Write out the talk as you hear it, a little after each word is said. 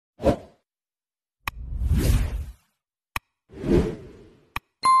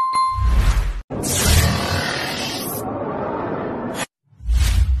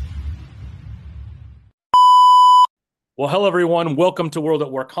Well, hello, everyone. Welcome to World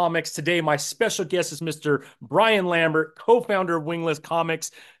at War Comics. Today, my special guest is Mr. Brian Lambert, co-founder of Wingless Comics.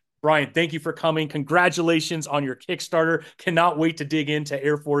 Brian, thank you for coming. Congratulations on your Kickstarter. Cannot wait to dig into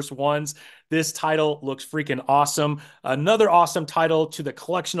Air Force Ones. This title looks freaking awesome. Another awesome title to the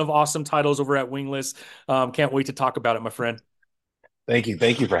collection of awesome titles over at Wingless. Can't wait to talk about it, my friend. Thank you.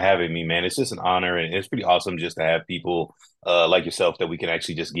 Thank you for having me, man. It's just an honor and it's pretty awesome just to have people like yourself that we can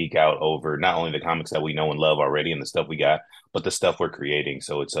actually just geek out over not only the comics that we know and love already and the stuff we got, but the stuff we're creating.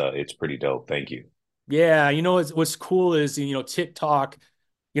 So it's pretty dope. Thank you. Yeah, what's cool is TikTok.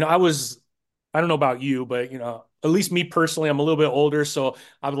 I don't know about you, but at least me personally, I'm a little bit older, so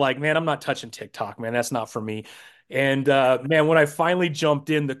I'm like, man, I'm not touching TikTok, man. That's not for me. And man, when I finally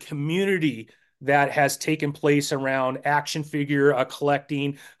jumped in, the community that has taken place around action figure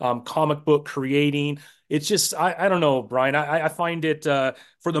collecting, comic book creating, it's just I don't know, Brian. I find it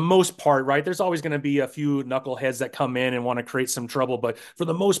for the most part, right? There's always going to be a few knuckleheads that come in and want to create some trouble, but for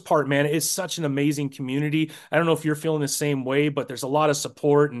the most part, man, it's such an amazing community. I don't know if you're feeling the same way, but there's a lot of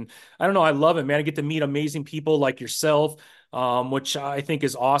support and I don't know. I love it, man. I get to meet amazing people like yourself, which I think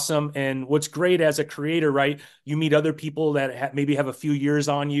is awesome. And what's great as a creator, right? You meet other people that maybe have a few years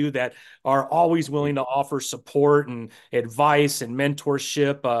on you that are always willing to offer support and advice and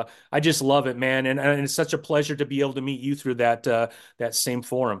mentorship. I just love it, man. And it's such a pleasure to be able to meet you through that same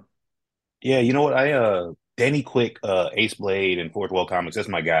forum. Yeah, you know what? Danny Quick, Ace Blade and Fourth Wall Comics, that's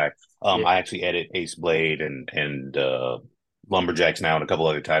my guy. Yeah. I actually edit Ace Blade and Lumberjacks now and a couple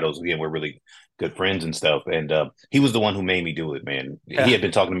other titles. Again, we're really good friends and stuff. And he was the one who made me do it, man. He Yeah. had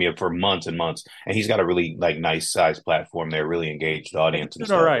been talking to me for months and months, and he's got a really like nice size platform there, really engaged audience and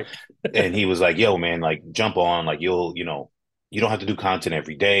Doing all stuff. right. And he was like, "Yo, man, like jump on, like you don't have to do content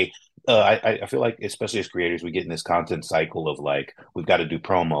every day." I feel like, especially as creators, we get in this content cycle of like we've got to do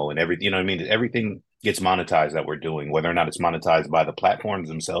promo and everything. You know what I mean? Everything gets monetized that we're doing, whether or not it's monetized by the platforms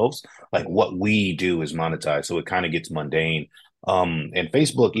themselves. Like what we do is monetized, so it kind of gets mundane. And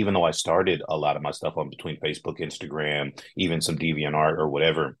Facebook, even though I started a lot of my stuff on between Facebook, Instagram, even some DeviantArt or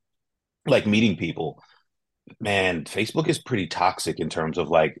whatever, like meeting people, man, Facebook is pretty toxic in terms of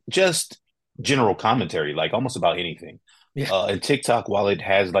like just general commentary, like almost about anything. Yeah. And TikTok, while it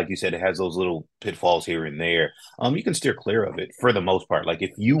has, like you said, it has those little pitfalls here and there, you can steer clear of it for the most part. Like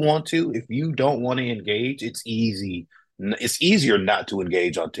if you want to, if you don't want to engage, it's easy. It's easier not to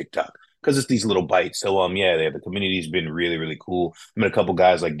engage on TikTok because it's these little bites. So yeah, the community's been really, really cool. I met a couple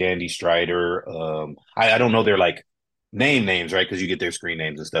guys like Dandy Strider. I don't know their like names, right? Because you get their screen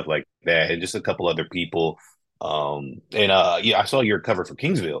names and stuff like that, and just a couple other people. And yeah, I saw your cover for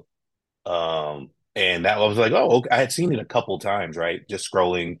Kingsville. And that I was like, oh, okay. I had seen it a couple times, right? Just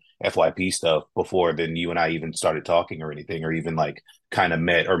scrolling FYP stuff before then you and I even started talking or anything, or even like kind of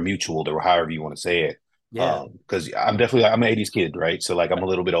met or mutual or however you want to say it. Yeah. Because I'm an 80s kid, right? So like I'm a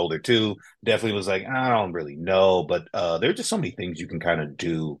little bit older too. Definitely was like, I don't really know, but there are just so many things you can kind of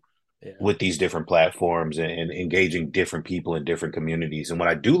do Yeah. with these different platforms and engaging different people in different communities. And what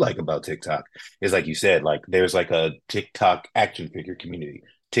I do like about TikTok is, like you said, like there's like a TikTok action figure community,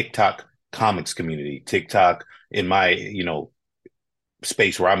 TikTok comics community, TikTok in my,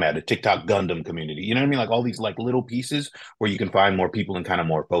 space where I'm at, a TikTok Gundam community. You know what I mean? Like all these like little pieces where you can find more people and kind of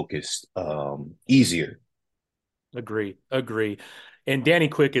more focused, easier. Agree. Agree. And Danny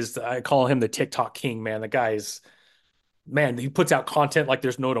Quick is, I call him the TikTok king, man. The guy is, man, he puts out content like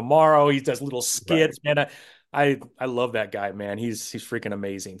there's no tomorrow. He does little Right. skits, man. I love that guy, man. He's freaking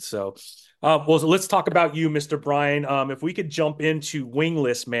amazing. So, so let's talk about you, Mr. Brian. If we could jump into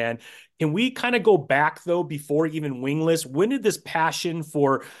Wingless, man, can we kind of go back though before even Wingless? When did this passion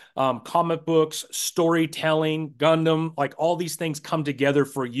for comic books, storytelling, Gundam, like all these things come together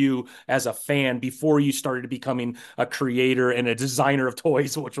for you as a fan before you started becoming a creator and a designer of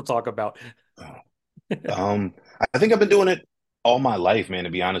toys, which we'll talk about? Um, I think I've been doing it all my life, man, to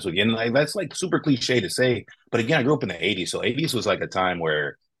be honest with you. And like that's like super cliche to say, but again, I grew up in the 80s. So 80s was like a time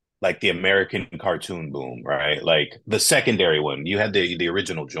where like the American cartoon boom, right? Like the secondary one. You had the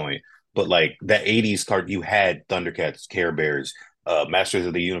original joint, but like the 80s cart you had Thundercats, Care Bears, Masters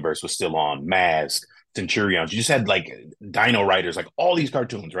of the Universe was still on, Mask, Centurions. You just had like Dino Riders, like all these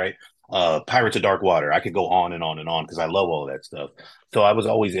cartoons, right? Pirates of Dark Water. I could go on and on and on because I love all of that stuff. So I was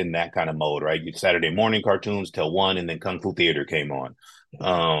always in that kind of mode, right? You Saturday morning cartoons till one, and then Kung Fu Theater came on.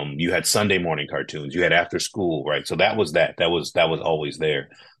 You had Sunday morning cartoons. You had after school, right? So that was that. That was always there.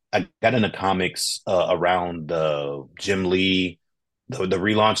 I got into comics around Jim Lee, the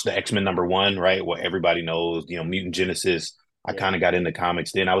relaunch, the X Men #1, right? What everybody knows, Mutant Genesis. I Yeah. kind of got into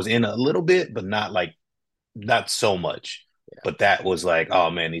comics then. I was in a little bit, but not so much. But that was like,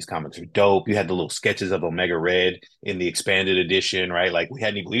 oh man, these comics are dope. You had the little sketches of Omega Red in the expanded edition, right? Like we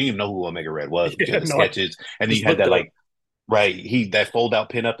didn't even know who Omega Red was, but you Yeah, had the no, I sketches, and then just you had looked that it up. like right, that fold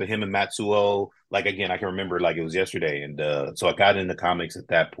out pinup of him and Matsuo. Like again, I can remember like it was yesterday, and so I got into comics at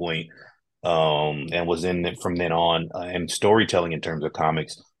that point, and was in it from then on. And storytelling in terms of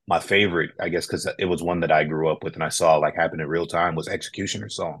comics, my favorite, I guess, because it was one that I grew up with and I saw like happen in real time was Executioner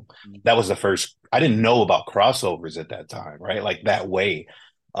Song. That was the first. I didn't know about crossovers at that time, right? Like that way,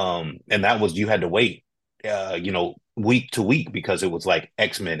 and that was you had to wait, week to week because it was like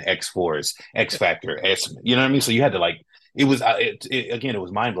X-Men, X-Force, X Factor, you know what I mean? So you had to like it was again, it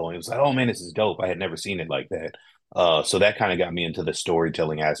was mind blowing. It was like, oh man, this is dope. I had never seen it like that. So that kind of got me into the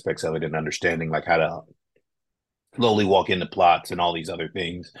storytelling aspects of it and understanding like how to slowly walk into plots and all these other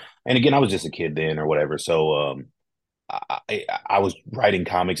things. And again, I was just a kid then or whatever. So I was writing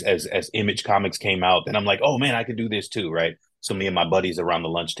comics as Image Comics came out, and I'm like, oh man, I could do this too, right? So me and my buddies around the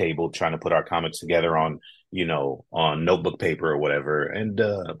lunch table trying to put our comics together on on notebook paper or whatever, and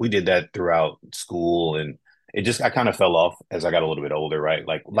we did that throughout school, and it just I kind of fell off as I got a little bit older, right?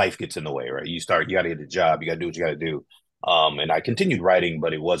 Like life gets in the way, right? You got to get a job, you got to do what you got to do. And I continued writing,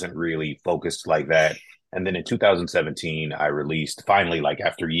 but it wasn't really focused like that. And then in 2017, I released finally, like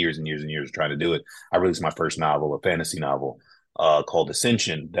after years and years and years of trying to do it, I released my first novel, a fantasy novel called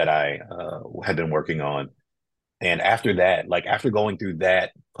Ascension that I had been working on. And after that, like after going through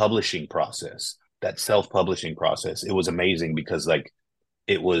that publishing process, that self-publishing process, it was amazing because like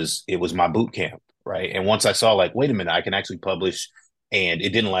it was my boot camp, right? And once I saw like, wait a minute, I can actually publish, and it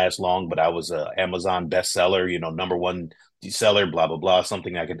didn't last long, but I was a Amazon bestseller, number one seller, blah blah blah,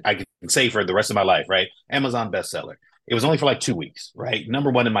 something I could say for the rest of my life, right? Amazon bestseller. It was only for like 2 weeks, right?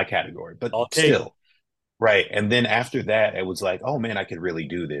 Number one in my category, but I'll take it. still, right. And then after that, it was like, oh man, I could really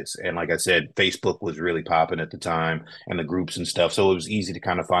do this. And like I said, Facebook was really popping at the time and the groups and stuff. So it was easy to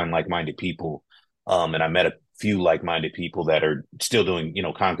kind of find like minded people. And I met a few like minded people that are still doing,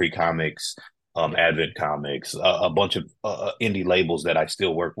 Concrete Comics, Advent Comics, a bunch of indie labels that I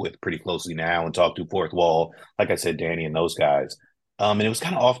still work with pretty closely now and talk to Fourth Wall. Like I said, Danny and those guys. And it was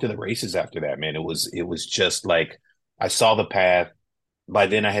kind of off to the races after that, man. It was just like I saw the path. By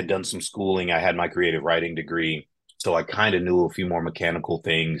then I had done some schooling. I had my creative writing degree, so I kind of knew a few more mechanical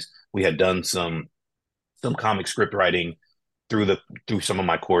things. We had done some comic script writing through some of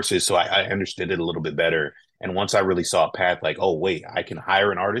my courses, so I understood it a little bit better. And once I really saw a path, like, oh wait, I can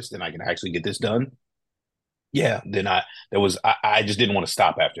hire an artist and I can actually get this done. Yeah, then I just didn't want to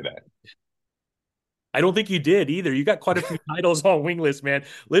stop after that. I don't think you did either. You got quite a few titles on Wingless, man.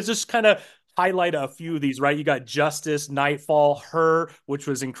 Let's just kind of highlight a few of these, right? You got Justice, Nightfall, Her, which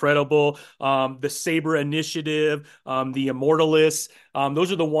was incredible. The Saber Initiative, the Immortalists.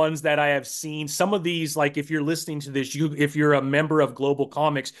 Those are the ones that I have seen. Some of these, like if you're listening to this, if you're a member of Global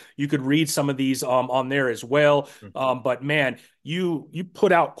Comics, you could read some of these on there as well. But man, you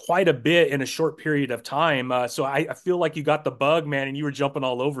put out quite a bit in a short period of time. So I feel like you got the bug, man, and you were jumping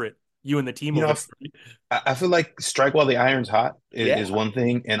all over it. You and the team You know, over I feel like strike while the iron's hot there. is one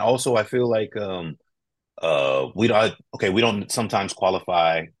thing, and also I feel like we don't sometimes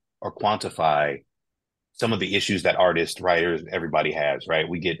qualify or quantify some of the issues that artists, writers, everybody has, right?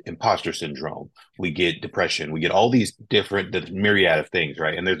 We get imposter syndrome, we get depression, we get all these different, the myriad of things,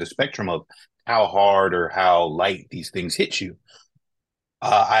 right? And there's a spectrum of how hard or how light these things hit you.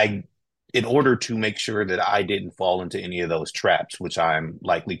 I, in order to make sure that I didn't fall into any of those traps, which I'm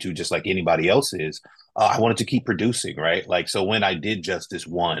likely to, just like anybody else is, I wanted to keep producing, right? Like, so when I did Justice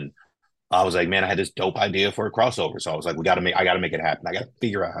One, I was like, man, I had this dope idea for a crossover. So I was like, I got to make it happen. I got to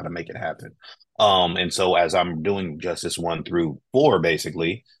figure out how to make it happen. And so as I'm doing Justice 1 through 4,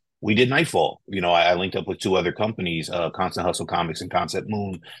 basically, we did Nightfall. I linked up with two other companies, Constant Hustle Comics and Concept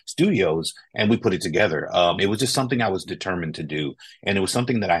Moon Studios, and we put it together. It was just something I was determined to do. And it was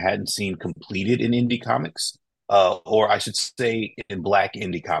something that I hadn't seen completed in indie comics, or I should say in Black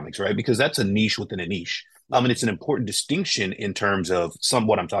indie comics, right? Because that's a niche within a niche. And it's an important distinction in terms of some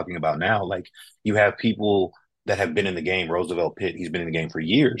what I'm talking about now. Like you have people that have been in the game. Roosevelt Pitt, he's been in the game for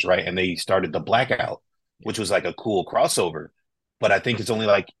years, right? And they started the Blackout, which was like a cool crossover. But I think it's only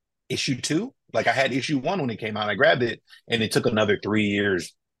like issue 2. Like I had issue 1 when it came out. I grabbed it, and it took another 3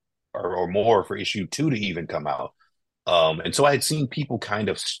 years or more for issue 2 to even come out. And so I had seen people kind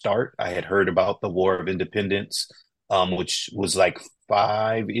of start. I had heard about the War of Independence, which was like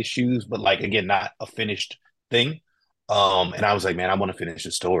 5 issues, but like again, not a finished thing. And I was like, man, I want to finish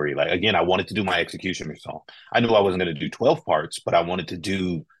the story. Like again, I wanted to do my Executioner song. I knew I wasn't going to do 12 parts, but I wanted to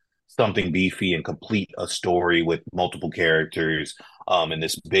do something beefy and complete a story with multiple characters, in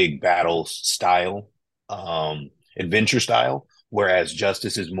this big battle style. adventure style, whereas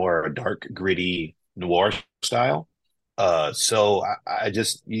Justice is more a dark, gritty noir style. So I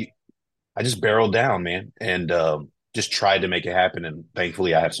just barreled down, man, and just tried to make it happen. And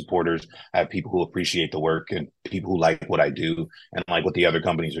thankfully, I have supporters. I have people who appreciate the work and people who like what I do and like what the other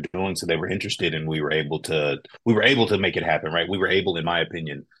companies are doing. So they were interested, and we were able to make it happen. Right? We were able, in my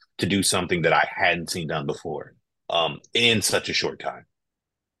opinion, to do something that I hadn't seen done before in such a short time.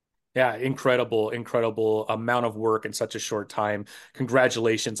 Yeah, incredible, incredible amount of work in such a short time.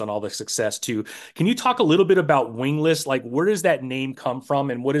 Congratulations on all the success too. Can you talk a little bit about Wingless? Like, where does that name come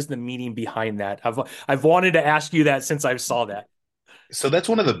from, and what is the meaning behind that? I've wanted to ask you that since I saw that. So that's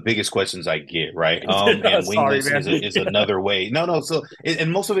one of the biggest questions I get, right? And Sorry, wingless man. is another way. No, no. So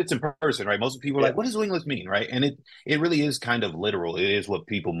and most of it's in person, right? Most people are Yeah, like, "What does wingless mean?" Right? And it really is kind of literal. It is what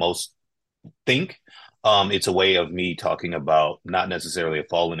people most think. It's a way of me talking about not necessarily a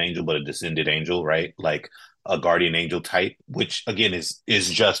fallen angel, but a descended angel, right? Like a guardian angel type, which again is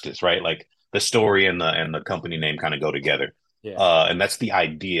justice, right? Like the story and the company name kind of go together. yeah, And that's the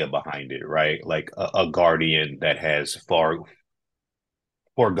idea behind it, right? Like a guardian that has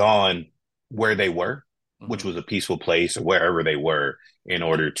foregone where they were, which hmm, was a peaceful place or wherever they were, in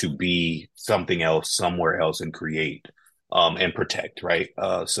order to be something else, somewhere else, and create and protect, right?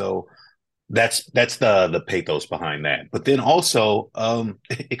 So that's the pathos behind that. But then also,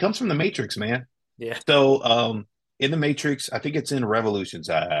 it comes from the Matrix, man. yeah, So in the Matrix, I think it's in Revolutions.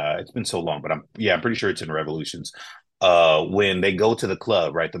 It's been so long, but I'm pretty sure it's in Revolutions. When they go to the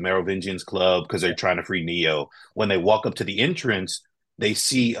club, right, the Merovingians club, because they're yeah. trying to free Neo. When they walk up to the entrance, they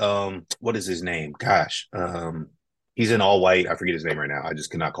see what is his name? Gosh, he's in all white. I forget his name right now. I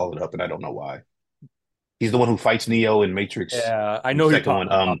just cannot call it up, and I don't know why. He's the one who fights Neo in Matrix, Yeah, I the know who you're second one.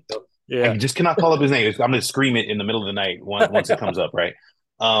 talking about, though. I Yeah, just cannot call up his name. I'm going to scream it in the middle of the night once it comes up, right?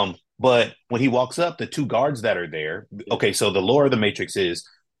 But when he walks up, the two guards that are there. yeah, Okay, so the lore of the Matrix is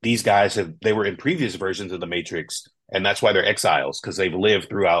these guys they were in previous versions of the Matrix, and that's why they're exiles because they've lived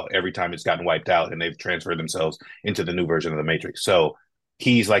throughout every time it's gotten wiped out, and they've transferred themselves into the new version of the Matrix. So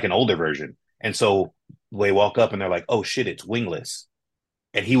he's like an older version, and so they walk up and they're like, "Oh shit, it's Wingless."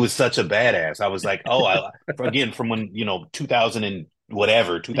 And he was such a badass. I was like, oh, again from when 2000 and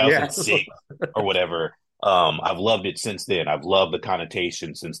whatever yeah. 2006 or whatever. I've loved it since then. I've loved the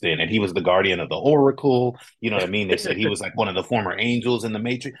connotation since then. And he was the guardian of the Oracle. You know what I mean? They said he was like one of the former angels in the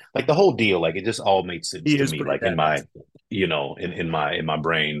Matrix. Like the whole deal. Like it just all made sense He to is me. pretty Like in my, badass. in my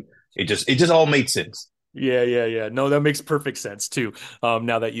brain, it just all made sense. Yeah, yeah, yeah. No, that makes perfect sense too.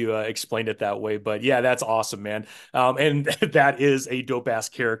 Now that you explained it that way, but yeah, that's awesome, man. And that is a dope ass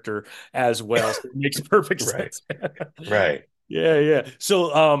character as well. So it makes perfect Right. sense. Right. Yeah, yeah.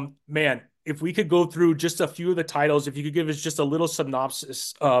 So, man, if we could go through just a few of the titles, if you could give us just a little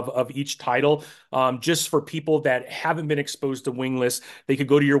synopsis of each title, just for people that haven't been exposed to Wingless, they could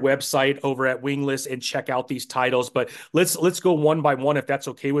go to your website over at Wingless and check out these titles. But let's go one by one if that's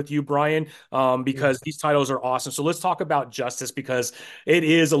okay with you, Brian, Yeah. because these titles are awesome. So let's talk about Justice because it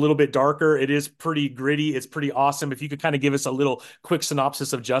is a little bit darker. It is pretty gritty. It's pretty awesome. If you could kind of give us a little quick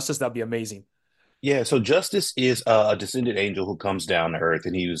synopsis of Justice, that'd be amazing. Yeah, so Justice is a descended angel who comes down to Earth,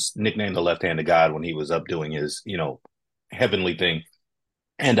 and he was nicknamed the Left Hand of God when he was up doing his, heavenly thing.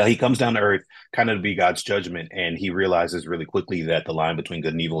 And he comes down to Earth kind of to be God's judgment, and he realizes really quickly that the line between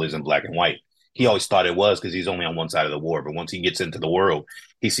good and evil isn't black and white. He Mhm. always thought it was because he's only on one side of the war, but once he gets into the world,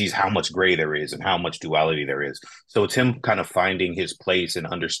 he sees how much gray there is and how much duality there is. So it's him kind of finding his place and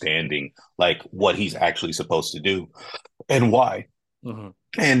understanding like what he's actually supposed to do and why. Mhm.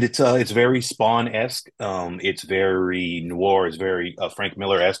 And it's very Spawn esque. It's very noir. It's very Frank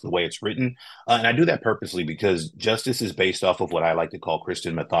Miller esque the way it's written, and I do that purposely because Justice is based off of what I like to call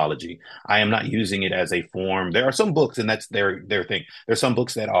Christian mythology. I am not using it as a form. There are some books, and that's their thing. There's some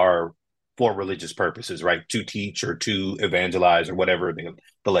books that are for religious purposes, right? To teach or to evangelize or whatever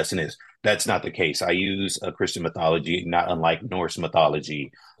the lesson is. That's not the case. I use a Christian mythology, not unlike Norse mythology,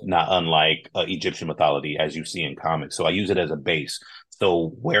 not unlike Egyptian mythology, as you see in comics. So I use it as a base.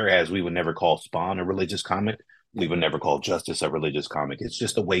 So whereas we would never call Spawn a religious comic, we would never call Justice a religious comic. It's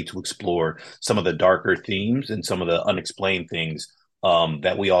just a way to explore some of the darker themes and some of the unexplained things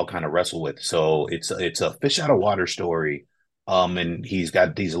that we all kind of wrestle with. So it's a fish out of water story. And he's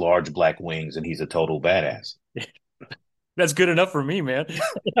got these large black wings, and he's a total badass. That's good enough for me, man.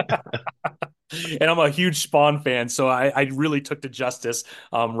 And I'm a huge Spawn fan, so I really took to Justice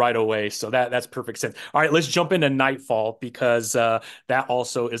right away. So that's perfect sense. All right, let's jump into Nightfall because that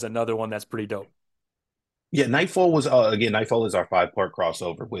also is another one that's pretty dope. Yeah, Nightfall was again, Nightfall is our 5-part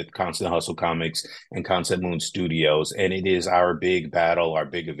crossover with Constant Hustle Comics and Concept Moon Studios, and it is our big battle, our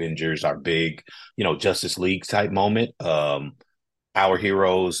big Avengers, our big, Justice League type moment. Our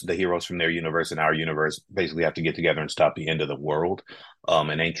heroes, the heroes from their universe and our universe, basically have to get together and stop the end of the world.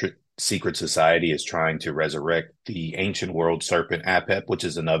 An ancient secret society is trying to resurrect the ancient world serpent Apep, which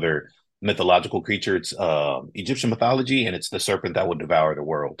is another mythological creature. It's Egyptian mythology, and it's the serpent that would devour the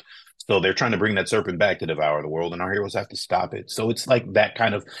world. So they're trying to bring that serpent back to devour the world, and our heroes have to stop it. So it's like that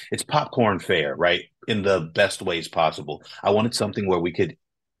kind of it's popcorn fare, right? In the best ways possible. I wanted something where we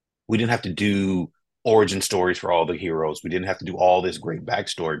didn't have to do origin stories for all the heroes. We didn't have to do all this great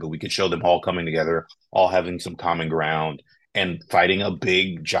backstory, but we could show them all coming together, all having some common ground, and fighting a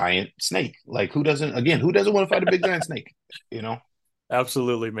big giant snake. Like who doesn't want to fight a big giant snake? You know?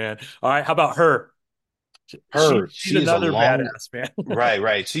 Absolutely, man. All right, how about her? She's She is a another long badass, man.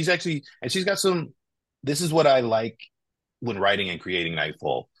 right. She's actually and she's got some this is what I like when writing and creating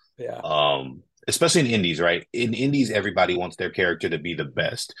Nightfall. Yeah, Especially in indies, right? In indies, everybody wants their character to be the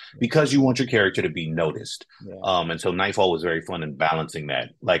best because you want your character to be noticed. yeah, And so Nightfall was very fun in balancing that.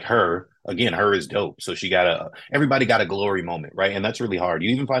 Like her, again, her is dope. So everybody got a glory moment, right? And that's really hard.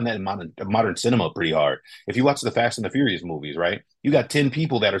 You even find that in modern cinema pretty hard. If you watch the Fast and the Furious movies, right? You got 10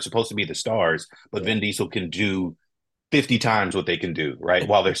 people that are supposed to be the stars, but yeah, Vin Diesel can do 50 times what they can do, right?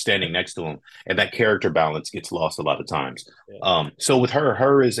 While they're standing next to him. And that character balance gets lost a lot of times. yeah. So with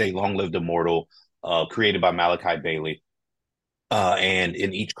her is a long lived immortal created by Malachi Bailey. And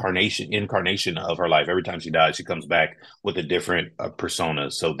in each incarnation of her life, every time she dies, she comes back with a different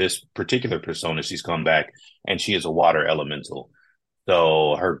persona. So this particular persona, she's come back and she is a water elemental.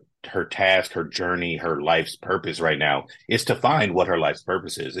 So her task, her journey, her life's purpose right now is to find what her life's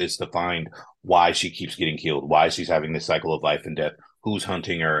purpose is. It's to find why she keeps getting killed, why she's having this cycle of life and death, who's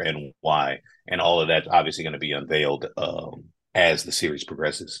hunting her, and why. And all of that's obviously going to be unveiled as the series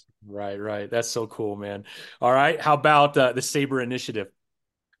progresses. Right, right. That's so cool, man. All right, how about the Saber Initiative?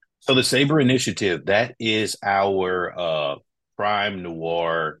 So the Saber Initiative, that is our crime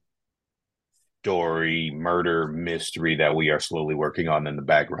noir story, murder mystery that we are slowly working on in the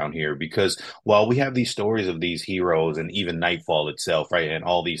background here. Because while we have these stories of these heroes and even Nightfall itself, right, and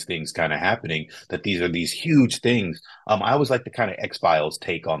all these things kind of happening, that these are these huge things. I always like the kind of X-Files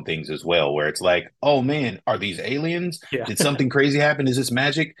take on things as well, where it's like, oh man, are these aliens? Yeah. Did something crazy happen? Is this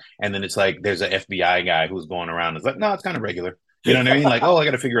magic? And then it's like there's an FBI guy who's going around. It's like, no, it's kind of regular. You know what I mean? Like, oh, I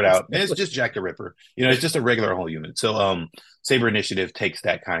got to figure it out. And it's just Jack the Ripper. It's just a regular whole human. So, Saber Initiative takes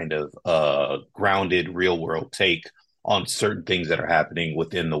that kind of grounded, real world take on certain things that are happening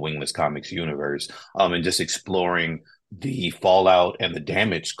within the Wingless Comics universe, and just exploring the fallout and the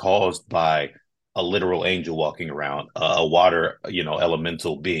damage caused by a literal angel walking around, a water,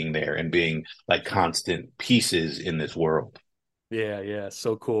 elemental being there and being like constant pieces in this world. Yeah, yeah.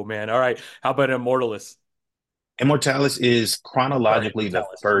 So cool, man. All right. How about Immortalist? Immortalis is Sorry, chronologically the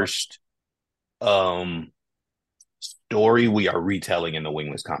Brutalis. first um story we are retelling in the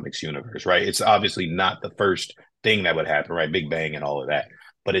Wingless Comics universe, right? It's obviously not the first thing that would happen, right? Big Bang and all of that,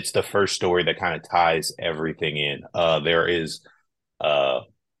 but it's the first story that kind of ties everything in. Uh,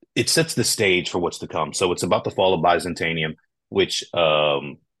 it sets the stage for what's to come. So it's about the fall of Byzantium, which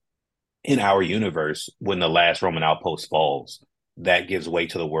in our universe, when the last Roman outpost falls, that gives way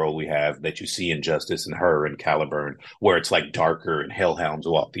to the world we have that you see in Justice and Her and Caliburn, where it's like darker and hellhounds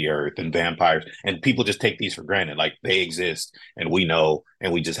walk the earth and vampires, and people just take these for granted, like they exist and we know,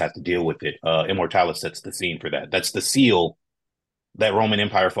 and we just have to deal with it. Immortalis sets the scene for that. That's the seal that Roman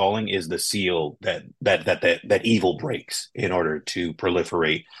Empire falling is the seal that evil breaks in order to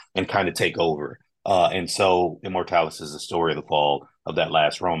proliferate and kind of take over. And so Immortalis is the story of the fall of that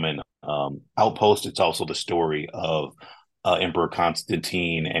last Roman outpost. It's also the story of Emperor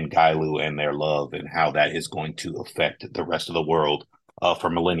Constantine and Gailu and their love and how that is going to affect the rest of the world for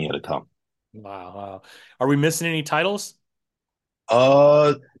millennia to come. Wow, wow. Are we missing any titles?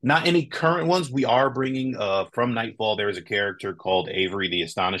 Not any current ones. We are bringing from Nightfall. There is a character called Avery the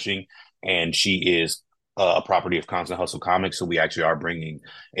Astonishing, and she is a property of Constant Hustle Comics. So we actually are bringing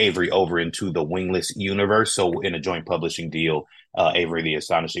Avery over into the Wingless universe. So in a joint publishing deal, Avery the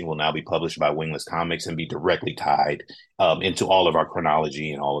Astonishing will now be published by Wingless Comics and be directly tied into all of our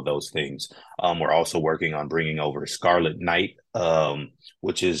chronology and all of those things. We're also working on bringing over Scarlet Knight,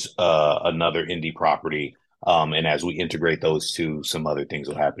 which is another indie property, and as we integrate those two, some other things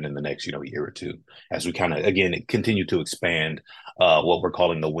will happen in the next, year or two, as we kind of again continue to expand what we're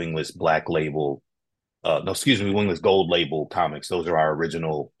calling the Wingless Black Label. No, excuse me, Wingless Gold Label comics. Those are our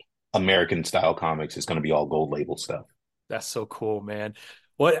original American style comics. It's going to be all gold label stuff. That's so cool, man.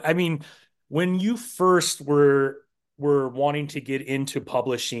 What I mean, When you first were wanting to get into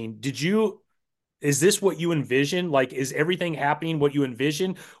publishing, is this what you envisioned? Like, is everything happening what you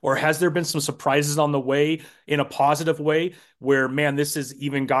envisioned, or has there been some surprises on the way in a positive way where, man, this has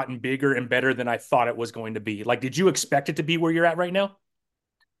even gotten bigger and better than I thought it was going to be? Like, did you expect it to be where you're at right now?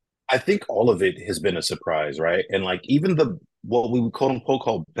 I think all of it has been a surprise, right? And like even the what we would quote unquote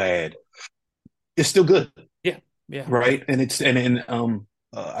call bad is still good, Yeah, yeah, right? And it's and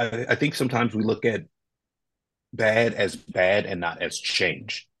I think sometimes we look at bad and not as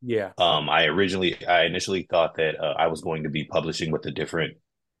change. yeah, I initially thought that I was going to be publishing with a different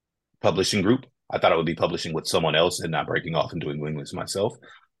publishing group. I thought I would be publishing with someone else and not breaking off and doing Wingless myself.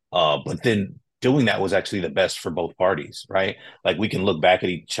 But then doing that was actually the best for both parties, right? Like we can look back at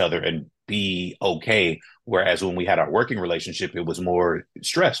each other and be okay. Whereas when we had our working relationship, it was more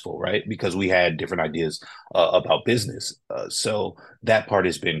stressful, right? Because we had different ideas about business. So that part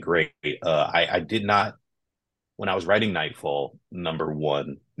has been great. I did not when I was writing Nightfall number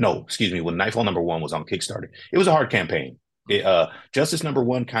one. No, excuse me. When Nightfall number one was on Kickstarter, it was a hard campaign. Justice number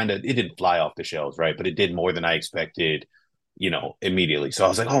one kind of it didn't fly off the shelves, right? But it did more than I expected, immediately. So I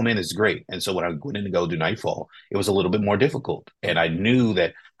was like, oh man, this is great. And so when I went in to go do Nightfall, it was a little bit more difficult, and I knew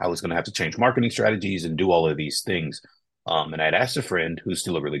that I was going to have to change marketing strategies and do all of these things. And I'd asked a friend who's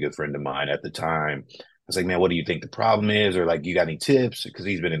still a really good friend of mine at the time. I was like, man, what do you think the problem is? Or like, you got any tips? Because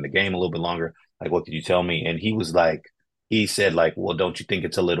he's been in the game a little bit longer. Like, what could you tell me? And he said, like, well, don't you think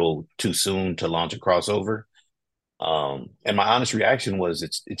it's a little too soon to launch a crossover? And my honest reaction was,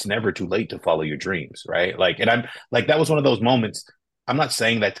 it's never too late to follow your dreams, right? Like, and I'm like, that was one of those moments. I'm not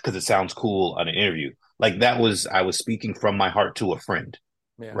saying that because it sounds cool on an interview. Like I was speaking from my heart to a friend,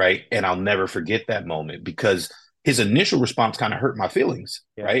 yeah, right? And I'll never forget that moment because his initial response kind of hurt my feelings,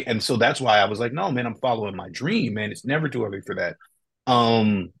 yeah, right? And so that's why I was like, no, man, I'm following my dream, man. It's never too early for that.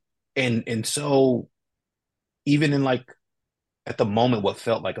 Um, and so even in like at the moment what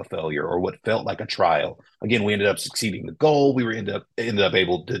felt like a failure or what felt like a trial. Again, we ended up succeeding the goal. We were ended up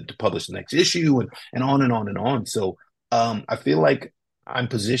able to publish the next issue and on and on and on. So I feel like I'm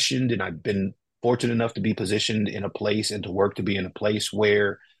positioned and I've been fortunate enough to be positioned in a place and to work to be in a place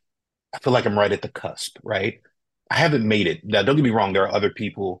where I feel like I'm right at the cusp, right? I haven't made it. Now, don't get me wrong, there are other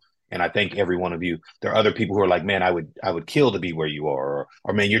people, and I thank every one of you. There are other people who are like, man, I would kill to be where you are,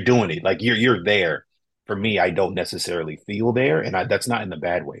 or man, you're doing it. Like you're there. For me, I don't necessarily feel there, and that's not in the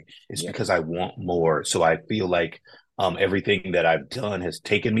bad way. It's yeah, because I want more. So I feel like everything that I've done has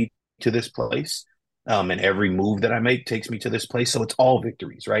taken me to this place. And every move that I make takes me to this place. So it's all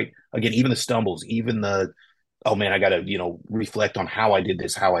victories, right? Again, even the stumbles, even the oh man, I got to, reflect on how I did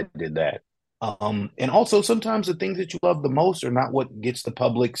this, how I did that. And also sometimes the things that you love the most are not what gets the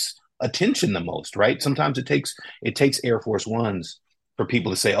public's attention the most, right? Sometimes it takes Air Force Ones for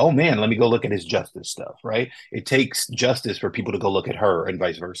people to say, "Oh man, let me go look at his justice stuff," right? It takes justice for people to go look at her and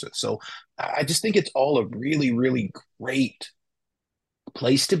vice versa. So I just think it's all a really, really great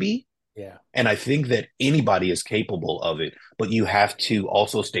place to be, yeah, and I think that anybody is capable of it, but you have to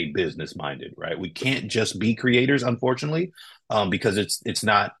also stay business minded, right? We can't just be creators, unfortunately, because it's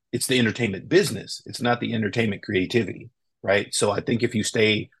the entertainment business. It's not the entertainment creativity, right? So I think if you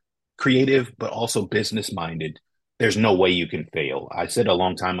stay creative but also business minded, there's no way you can fail. I said a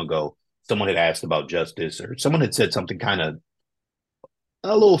long time ago, someone had asked about justice, or someone had said something kind of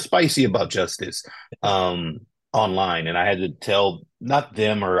a little spicy about justice online, and I had to tell not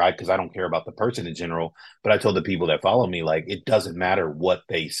them or I because I don't care about the person in general, but I told the people that follow me like it doesn't matter what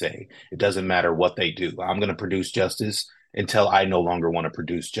they say, it doesn't matter what they do. I'm going to produce justice until I no longer want to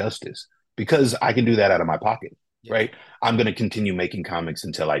produce justice because I can do that out of my pocket, yeah, right? I'm going to continue making comics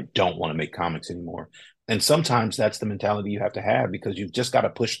until I don't want to make comics anymore. And sometimes that's the mentality you have to have because you've just got to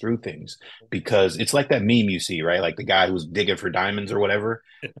push through things because it's like that meme you see, right? Like the guy who's digging for diamonds or whatever.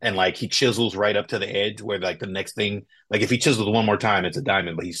 And like he chisels right up to the edge where like the next thing, like if he chisels one more time, it's a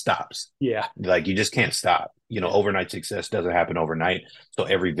diamond, but he stops. yeah, Like you just can't stop. yeah, Overnight success doesn't happen overnight. So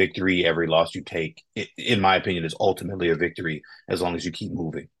every victory, every loss you take, in my opinion, is ultimately a victory as long as you keep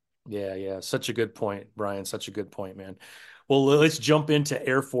moving. yeah, yeah. Such a good point, Brian. Such a good point, man. Well, let's jump into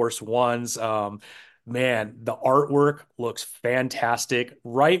Air Force Ones. Man, the artwork looks fantastic.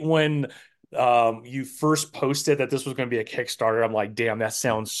 Right when you first posted that this was going to be a Kickstarter, I'm like, damn, that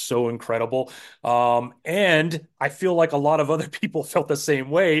sounds so incredible. And I feel like a lot of other people felt the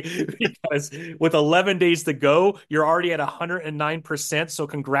same way because with 11 days to go, you're already at 109%. So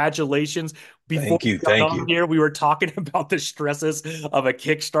congratulations. before Thank you, we got thank on you. here, we were talking about the stresses of a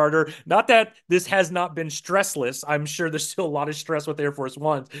Kickstarter. Not that this has not been stressless. I'm sure there's still a lot of stress with Air Force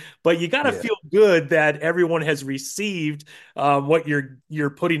Ones, but you got to Yeah. feel good that everyone has received what you're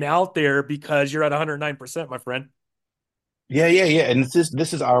putting out there because you're at 109%, my friend. Yeah. And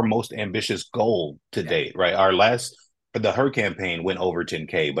this is our most ambitious goal to Yeah, date, right? Our last the her campaign went over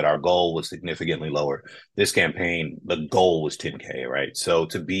 10K, but our goal was significantly lower. This campaign, the goal was 10K, right? So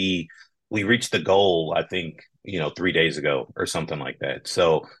we reached the goal, I think, 3 days ago or something like that.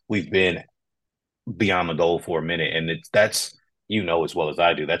 So we've been beyond the goal for a minute. And that's, as well as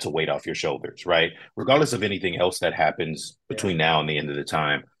I do, that's a weight off your shoulders, right? Regardless of anything else that happens yeah, between now and the end of the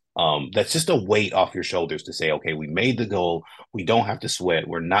time. That's just a weight off your shoulders to say, okay, we made the goal. We don't have to sweat.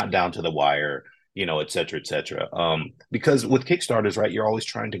 We're not down to the wire, et cetera, et cetera. Because with Kickstarters, right, you're always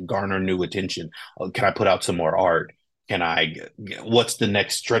trying to garner new attention. Can I put out some more art? Can I, what's the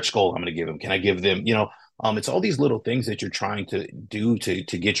next stretch goal I'm going to give them? Can I give them, it's all these little things that you're trying to do to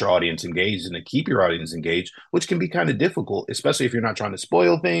get your audience engaged and to keep your audience engaged, which can be kind of difficult, especially if you're not trying to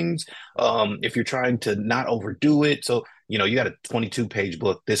spoil things, if you're trying to not overdo it. So, you got a 22-page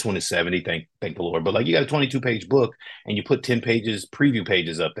book. This one is 70, thank the Lord. But like you got a 22-page book and you put 10 pages, preview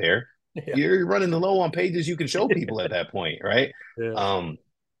pages up there, yeah, you're running low on pages you can show people at that point, right? yeah, Um,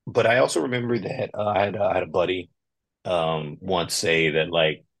 but I also remember that I had a buddy once say that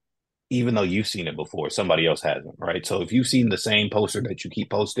like even though you've seen it before, somebody else hasn't, right? So if you've seen the same poster that you keep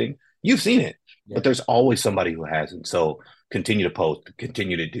posting, you've seen it, but yeah, there's always somebody who hasn't. So continue to post,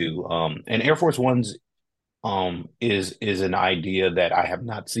 continue to do. And Air Force Ones is an idea that I have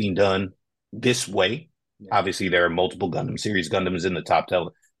not seen done this way. yeah. Obviously, there are multiple Gundam series. Gundam is in the top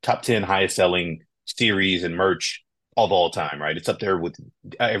 10 highest selling series and merch of all time, right? It's up there with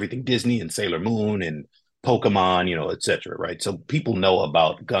everything Disney and Sailor Moon and Pokemon, et cetera, right? So people know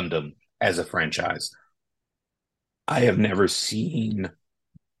about Gundam as a franchise. I have never seen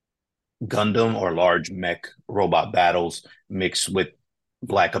Gundam or large mech robot battles mixed with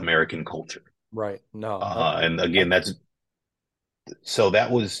Black American culture. Right. No, And again, so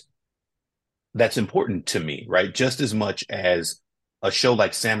that's important to me, right? Just as much as a show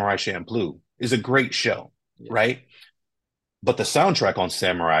like Samurai Champloo is a great show, yeah, right? But the soundtrack on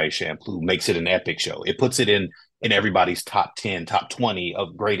Samurai Champloo makes it an epic show. It puts it in everybody's top 10, top 20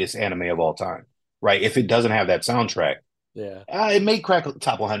 of greatest anime of all time, right? If it doesn't have that soundtrack, yeah, it may crack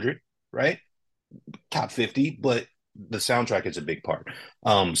top 100, right? Top 50, but the soundtrack is a big part.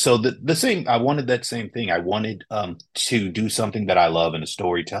 So the same, I wanted that same thing. I wanted to do something that I love in a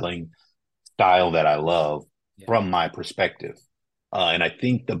storytelling style that I love yeah. from my perspective. And I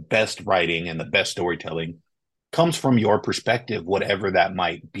think the best writing and the best storytelling comes from your perspective, whatever that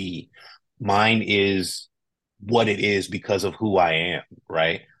might be. Mine is what it is because of who I am,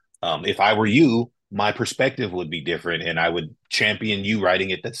 right? If I were you, my perspective would be different and I would champion you writing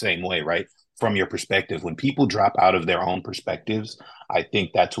it the same way, right? From your perspective. When people drop out of their own perspectives, I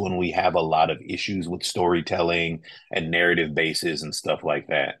think that's when we have a lot of issues with storytelling and narrative bases and stuff like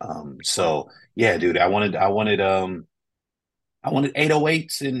that. So yeah, dude, I wanted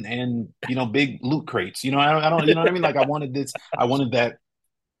 808s and big loot crates. I don't you know what I mean? Like I wanted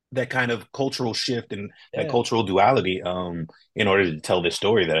that kind of cultural shift and that Yeah. cultural duality in order to tell this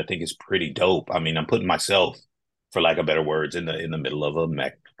story that I think is pretty dope. I mean, I'm putting myself, for lack of better words, in the middle of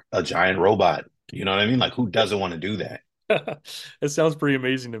a giant robot. You know what I mean? Like who doesn't want to do that? It sounds pretty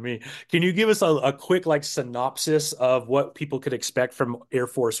amazing to me. Can you give us a quick like synopsis of what people could expect from Air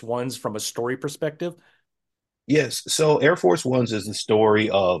Force Ones from a story perspective? Yes. So Air Force Ones is the story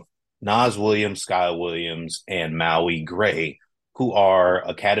of Nas Williams, Sky Williams, and Maui Gray, who are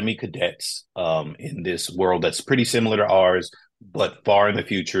Academy cadets in this world that's pretty similar to ours, but far in the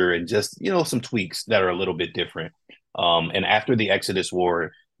future, and just some tweaks that are a little bit different. And after the Exodus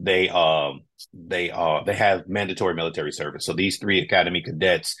War, they have mandatory military service. So these three Academy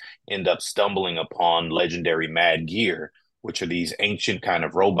cadets end up stumbling upon legendary Mad Gear, which are these ancient kind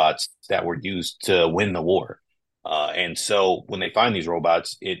of robots that were used to win the war. And so when they find these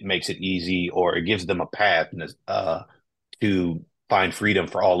robots, it makes it easy or it gives them a path to find freedom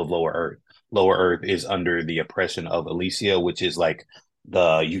for all of Lower Earth. Lower Earth is under the oppression of Elysia, which is like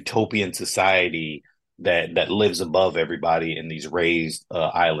the utopian society that lives above everybody in these raised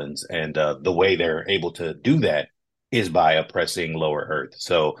islands. And the way they're able to do that is by oppressing Lower Earth.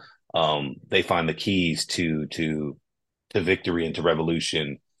 So they find the keys to victory and to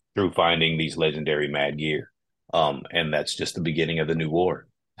revolution through finding these legendary Mad Gear. And that's just the beginning of the new war.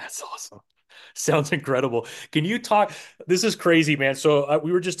 That's awesome. Sounds incredible. Can you talk? This is crazy, man. So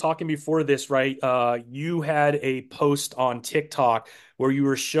we were just talking before this, right? You had a post on TikTok where you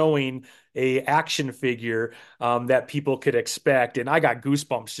were showing a action figure that people could expect. And I got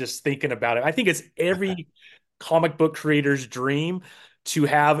goosebumps just thinking about it. I think it's every comic book creator's dream to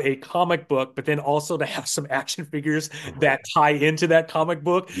have a comic book, but then also to have some action figures that Right. tie into that comic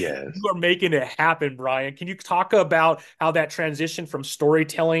book. Yes. You are making it happen, Brian. Can you talk about how that transition from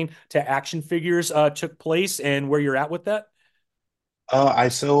storytelling to action figures took place and where you're at with that? I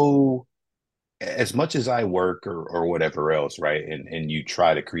so as much as I work or whatever else, right? And you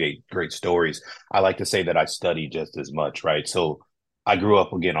try to create great stories, I like to say that I study just as much, right? So I grew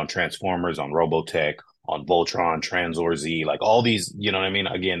up again on Transformers, on Robotech, on Voltron, Tranzor Z, like all these, you know what I mean?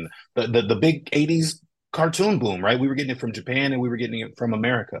 Again, the big 80s cartoon boom, right? We were getting it from Japan and we were getting it from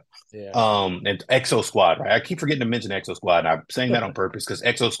America. Yeah. And Exo Squad, right? I keep forgetting to mention Exo Squad, and I'm saying that on purpose because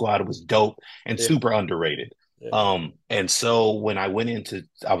Exo Squad was dope and Yeah. super underrated. Yeah. And so when I went into,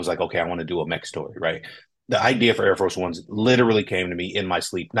 I was like, okay, I want to do a mech story, right? The idea for Air Force Ones literally came to me in my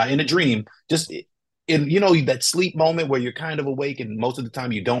sleep, not in a dream, just in, that sleep moment where you're kind of awake and most of the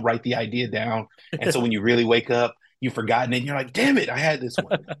time you don't write the idea down. And so when you really wake up, you've forgotten it and you're like, damn it, I had this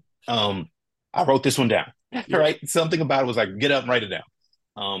one. Um, I wrote this one down, Yeah. right? Something about it was like, get up and write it down.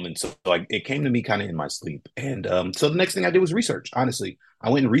 And so like it came to me kind of in my sleep. And so the next thing I did was research, honestly. I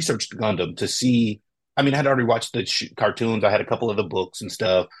went and researched Gundam to see. I mean, I had already watched the cartoons. I had a couple of the books and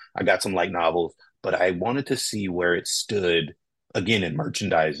stuff. I got some light novels, but I wanted to see where it stood again in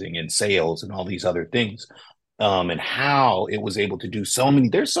merchandising and sales and all these other things. And how it was able to do so many.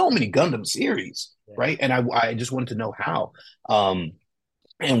 There's so many Gundam series, Yeah. right? And I just wanted to know how. Um,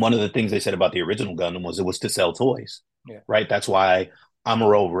 and one of the things they said about the original Gundam was it was to sell toys, Yeah. right? That's why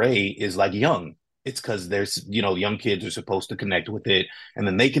Amuro Ray is like young. It's because there's, young kids are supposed to connect with it and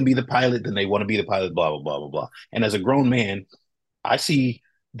then they can be the pilot, then they want to be the pilot, blah, blah, blah, blah, blah. And as a grown man, I see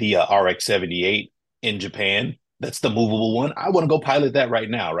the RX-78 in Japan. That's the movable one. I want to go pilot that right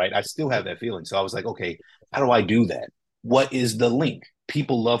now, right? I still have that feeling. So I was like, okay, how do I do that? What is the link?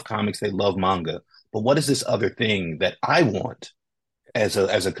 People love comics, they love manga, but what is this other thing that I want as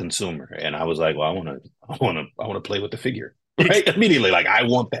a consumer? And I was like, well, I want to play with the figure, right? Immediately, like I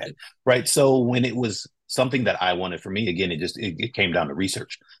want that, right? So when it was something that I wanted for me, again, it came down to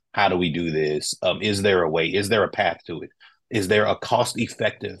research. How do we do this? Is there a way? Is there a path to it? Is there a cost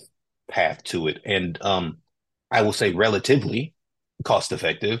effective path to it? And I will say relatively cost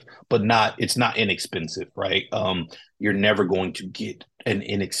effective, but it's not inexpensive, right? You're never going to get an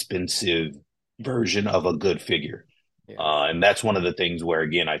inexpensive version of a good figure. Yeah. And that's one of the things where,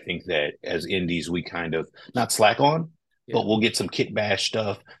 again, I think that as indies, we kind of not slack on, Yeah. but we'll get some kit bash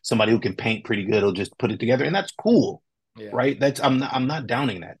stuff. Somebody who can paint pretty good will just put it together, and that's cool, Yeah. right? I'm not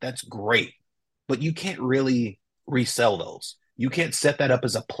downing that. That's great, but you can't really resell those. You can't set that up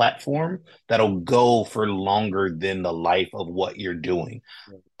as a platform that'll go for longer than the life of what you're doing.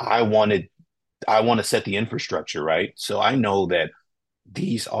 Yeah. I wanted, I want to set the infrastructure, right? So I know that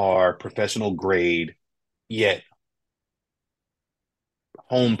these are professional grade, yet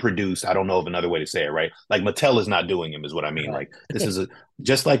home produced. I don't know of another way to say it, right? Like Mattel is not doing them, is what I mean. Right. Like this is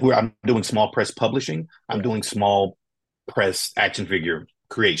just like where I'm doing small press publishing, I'm Yeah. doing small press action figure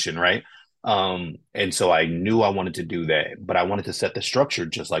creation, right? And so I knew I wanted to do that, but I wanted to set the structure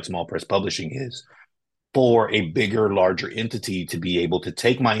just like small press publishing is for a bigger, larger entity to be able to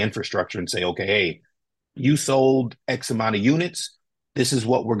take my infrastructure and say, okay, hey, you sold X amount of units. This is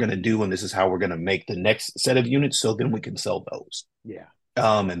what we're going to do, and this is how we're going to make the next set of units. So then we can sell those. Yeah.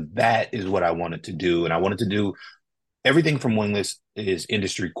 And that is what I wanted to do. And I wanted to do everything from Wingless is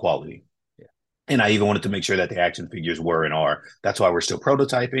industry quality. Yeah. And I even wanted to make sure that the action figures were and are. That's why we're still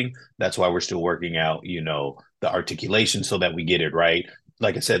prototyping. That's why we're still working out, the articulation so that we get it right.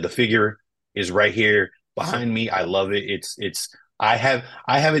 Like I said, the figure is right here So behind me. I love it. I have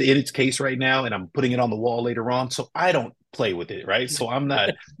it in its case right now, and I'm putting it on the wall later on. So I don't play with it, right? So I'm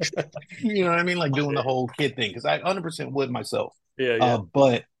not, you know what I mean, like doing the whole kid thing because I 100% would myself. yeah. Yeah.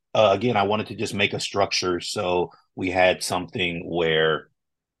 But again, I wanted to just make a structure so we had something where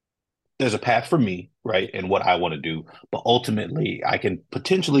there's a path for me, right, and what I want to do, but ultimately I can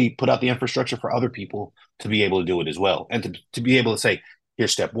potentially put out the infrastructure for other people to be able to do it as well, and to be able to say,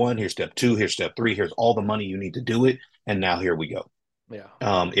 here's step one, here's step two, here's step three, here's all the money you need to do it, and now here we go. Yeah.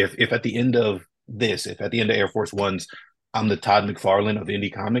 If at the end of this, if at the end of Air Force Ones, I'm the Todd McFarlane of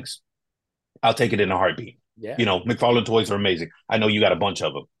indie comics, I'll take it in a heartbeat. Yeah. McFarlane toys are amazing. I know you got a bunch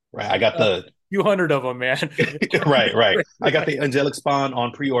of them, right? I got A the few hundred of them, man. right. I got the Angelic Spawn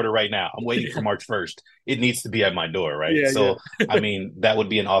on pre-order right now. I'm waiting for March 1st. It needs to be at my door, right? Yeah. Yeah. So, I mean, that would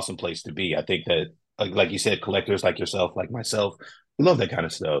be an awesome place to be. I think that, like you said, collectors like yourself, like myself, we love that kind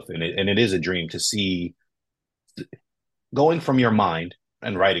of stuff, and it is a dream to see going from your mind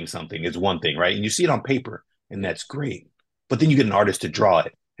and writing something is one thing, right? And you see it on paper, and that's great. But then you get an artist to draw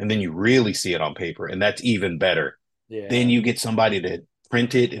it, and then you really see it on paper, and that's even better. Then Yeah. you get somebody to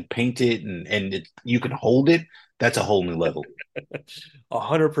print it and paint it, and you can hold it. That's a whole new level.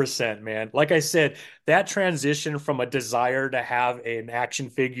 100%, man. Like I said, that transition from a desire to have an action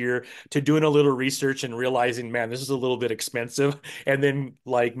figure to doing a little research and realizing, man, this is a little bit expensive, and then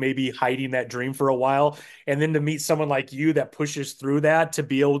like maybe hiding that dream for a while, and then to meet someone like you that pushes through that to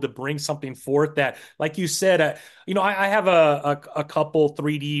be able to bring something forth that, like you said, I have a couple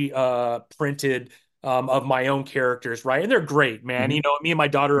 3D printed. Of my own characters, right? And they're great, man. Mm-hmm. Me and my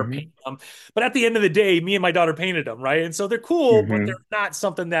daughter are Mm-hmm. painting them. But at the end of the day, me and my daughter painted them, right? And so they're cool, but they're Mm-hmm. not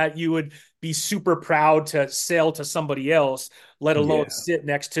something that you would be super proud to sell to somebody else, let alone Yeah. sit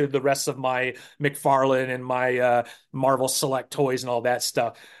next to the rest of my McFarlane and my Marvel Select toys and all that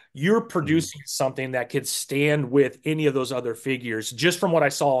stuff. You're Mm-hmm. producing something that could stand with any of those other figures, just from what I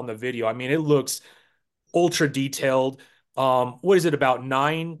saw on the video. I mean, it looks ultra detailed. What is it, about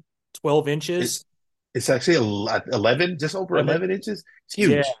 9, 12 inches? It's it's actually 11, just over 11? 11 inches. It's Yeah.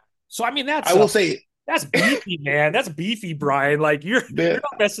 huge. So I mean, I will say, that's beefy, man. That's beefy, Brian. Like man, you're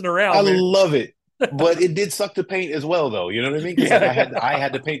not messing I around, man. love it. But it did suck to paint as well, though. You know what I mean? Because like Yeah, I yeah.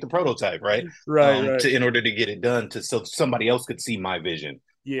 had to paint the prototype, right? Right, right. To in order to get it done, to so somebody else could see my vision.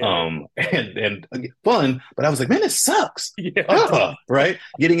 Yeah, And fun, but I was like, man, it sucks. yeah, dude. Right?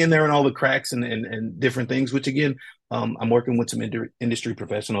 Getting in there and all the cracks and different things, which again, I'm working with some industry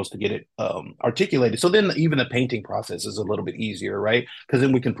professionals to get it articulated. So then even the painting process is a little bit easier, right? Because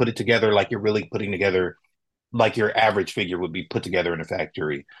then we can put it together like you're really putting together like your average figure would be put together in a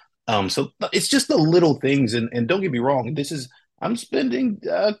factory. So it's just the little things, and don't get me wrong, this is I'm spending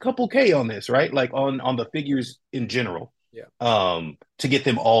a couple K on this, right? Like on the figures in general, Yeah, to get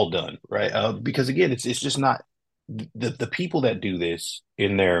them all done, right? Because again, it's just not the people that do this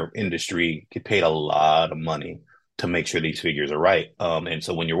in their industry get paid a lot of money to make sure these figures are right. And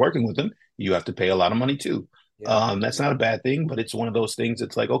so when you're working with them, you have to pay a lot of money too. yeah, That's not a bad thing, but it's one of those things.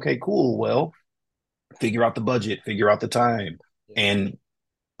 It's like, okay, cool. Well, figure out the budget, figure out the time. yeah, And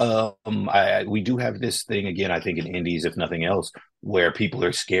we do have this thing again, I think in indies, if nothing else, where people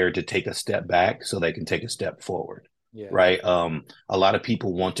are scared to take a step back so they can take a step forward, yeah, right? A lot of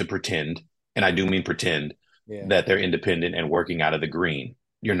people want to pretend, and I do mean pretend, yeah, that they're independent and working out of the green.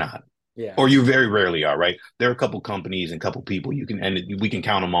 You're not, yeah, or you very rarely are, right? There are a couple companies and a couple people you can, and we can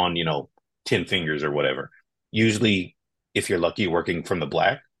count them on, 10 fingers or whatever. Usually, if you're lucky, working from the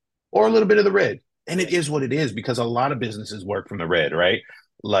black or a little bit of the red. And yeah. it is what it is because a lot of businesses work from the red, right?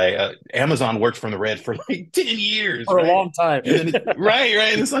 Like Amazon worked from the red for like 10 years, For a right? long time. And then right.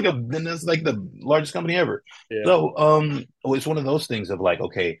 And it's like then that's like the largest company ever. Yeah, So it's one of those things of like,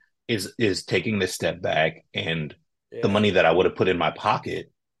 okay, is taking this step back and the yeah, money that I would have put in my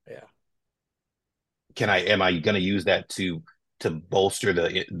pocket, yeah, am I going to use that to bolster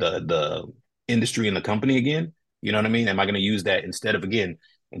the industry and the company again? You know what I mean? Am I going to use that instead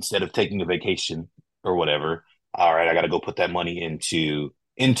of taking a vacation or whatever? All right, I got to go put that money into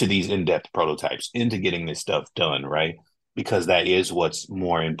these in-depth prototypes, into getting this stuff done, right? Because that is what's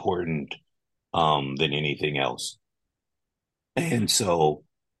more important than anything else. And so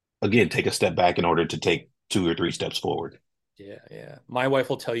again, take a step back in order to take two or three steps forward. yeah, yeah. My wife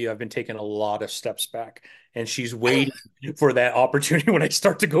will tell you I've been taking a lot of steps back, and she's waiting for that opportunity when I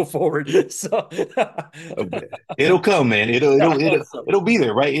start to go forward. So, It'll come, man. I know so. It'll be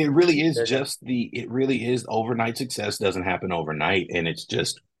there, right? Yeah. It really is overnight success doesn't happen overnight. And it's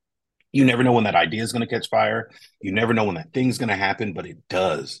just, you never know when that idea is going to catch fire. You never know when that thing's going to happen, but it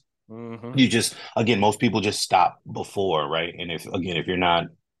does. Hmm. You just, again, most people just stop before, right? And if you're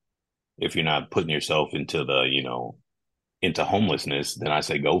not putting yourself into into homelessness, then I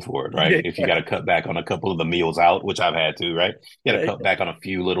say go for it, right? Yeah, If you got to cut back on a couple of the meals out, which I've had to, right? You got to yeah. cut back on a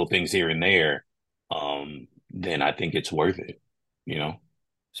few little things here and there. Then I think it's worth it, you know?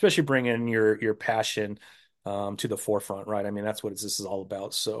 Especially bringing your passion to the forefront, right? I mean, that's what this is all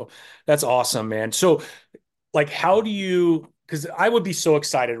about. So that's awesome, man. So like, how do you? Because I would be so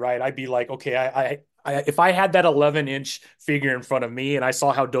excited, right? I'd be like, okay, if I had that 11-inch figure in front of me and I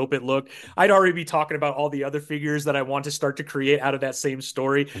saw how dope it looked, I'd already be talking about all the other figures that I want to start to create out of that same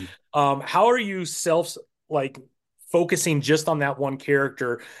story. How are you like focusing just on that one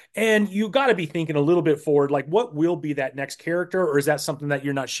character? And you got to be thinking a little bit forward, like what will be that next character, or is that something that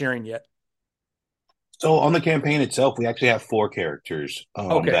you're not sharing yet? So on the campaign itself, we actually have four characters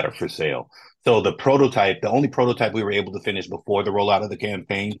Okay. that are for sale. So the prototype, the only prototype we were able to finish before the rollout of the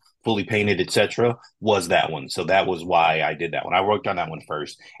campaign, fully painted, etc., was that one. So that was why I did that one. I worked on that one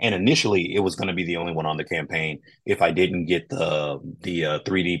first, and initially it was going to be the only one on the campaign if I didn't get the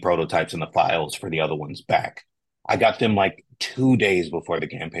 3D prototypes and the files for the other ones back. I got them like 2 days before the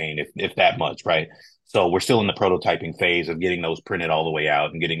campaign, if that much, right? So we're still in the prototyping phase of getting those printed all the way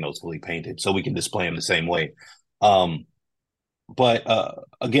out and getting those fully painted, so we can display them the same way. Um, but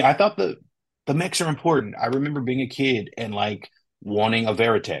again, I thought the mechs are important. I remember being a kid and like wanting a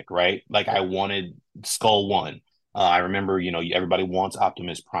Veritech, right? Like I wanted Skull One. I remember, everybody wants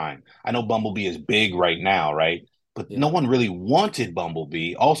Optimus Prime. I know Bumblebee is big right now, right? But no Yeah. one really wanted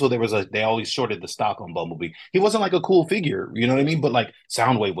Bumblebee. Also, they always shorted the stock on Bumblebee. He wasn't like a cool figure, you know what I mean? But like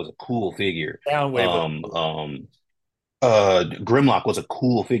Soundwave was a cool figure. Soundwave was Um, cool. um, Grimlock was a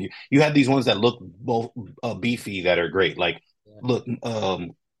cool figure. You had these ones that look both beefy that are great. Like Yeah. look,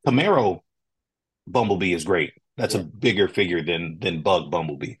 Camaro Bumblebee is great. That's a Yeah. bigger figure than Bug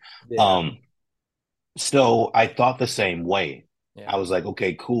Bumblebee. Yeah. Um, so I thought the same way. I Yeah. was like,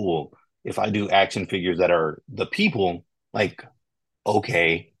 okay, cool. If I do action figures that are the people, like,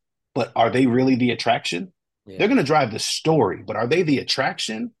 okay, but are they really the attraction? They're Yeah. gonna drive the story, but are they the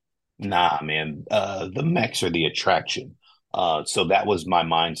attraction? Nah, man. The mechs are the attraction. So that was my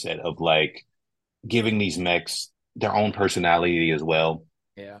mindset of like giving these mechs their own personality as well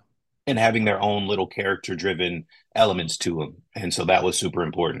Yeah. and having their own little character driven elements to them. And so that was super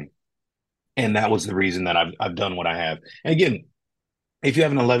important. And that was the reason that I've done what I have. And again, if you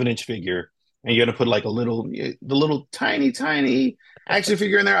have an 11-inch figure and you're gonna put like the little tiny action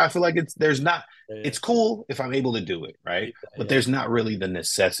figure in there, I feel like Yeah. it's cool if I'm able to do it, right? Yeah. But Yeah. there's not really the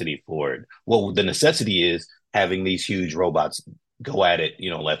necessity for it. Well, the necessity is having these huge robots go at it,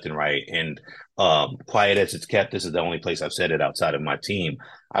 left and right. And quiet as it's kept, this is the only place I've said it outside of my team.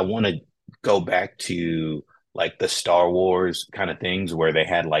 I want to go back to like the Star Wars kind of things where they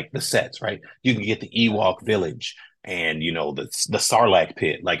had like the sets, right? You can get the Ewok village and the Sarlacc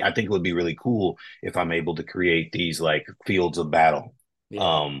pit. Like I think it would be really cool if I'm able to create these like fields of battle,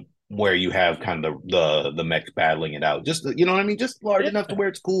 Yeah. where you have kind of the mechs battling it out. Just you know what I mean, just large enough to Yeah. where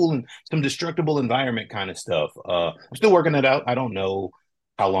it's cool and some destructible environment kind of stuff. I'm still working it out. I don't know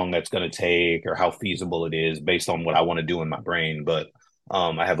how long that's going to take or how feasible it is based on what I want to do in my brain, but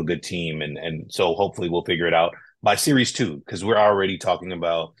I have a good team and so hopefully we'll figure it out by series two because we're already talking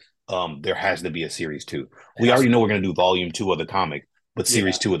about there has to be a series two. It We has already to. know we're going to do volume two of the comic, but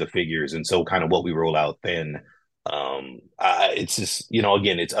series Yeah. two of the figures, and so kind of what we roll out then. It's just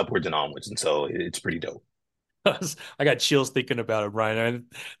again, it's upwards and onwards, and so it's pretty dope. I got chills thinking about it, Brian.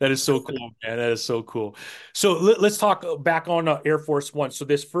 That is so cool, man. That is so cool. So let's talk back on Air Force One. So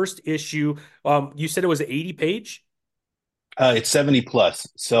this first issue, you said it was an 80 page? It's 70 plus.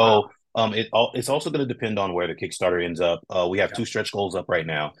 So Wow. it's also going to depend on where the Kickstarter ends up. We have Yeah. two stretch goals up right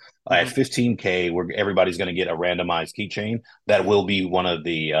now. At Mhm. 15K, where everybody's going to get a randomized keychain that Yeah. will be one of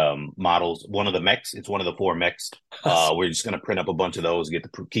the models, one of the mechs. It's one of the four mechs. We're just going to print up a bunch of those, get the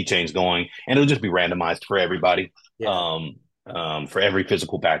keychains going, and it'll just be randomized for everybody, Yeah. for every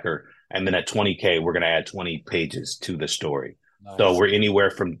physical backer. And then at 20K, we're going to add 20 pages to the story. So Nice. we're anywhere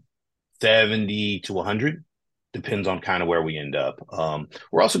from 70 to 100, depends on kind of where we end up.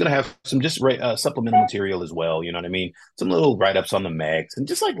 We're also going to have some just supplemental material as well. You know what I mean? Some little write ups on the mechs and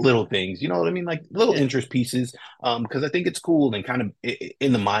just like little things. You know what I mean? Like little Yeah. interest pieces. Because I think it's cool and kind of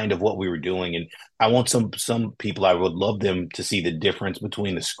in the mind of what we were doing. And I want some people. I would love them to see the difference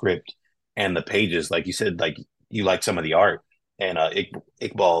between the script and the pages. Like you said, like you like some of the art and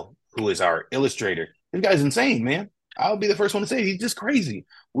Iqbal, who is our illustrator. This guy's insane, man. I'll be the first one to say he's just crazy.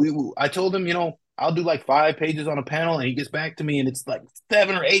 I told him, I'll do like 5 pages on a panel, and he gets back to me, and it's like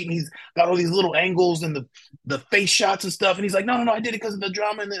 7 or 8, and he's got all these little angles and the face shots and stuff, and he's like, no, I did it because of the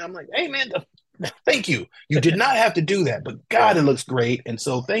drama, and then I'm like, hey man, thank you. You did not have to do that, but God, Yeah. it looks great, and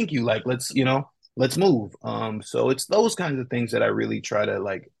so thank you. Like let's move. So it's those kinds of things that I really try to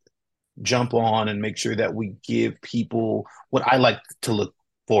like jump on and make sure that we give people what I like to look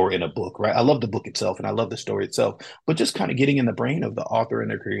for in a book, right? I love the book itself and I love the story itself, but just kind of getting in the brain of the author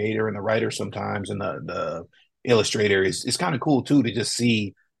and the creator and the writer sometimes and the illustrator is kind of cool too to just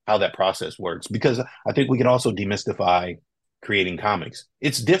see how that process works because I think we can also demystify creating comics.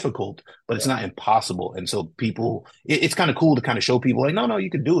 It's difficult, but it's Yeah. not impossible. And so it's kind of cool to kind of show people like, no, you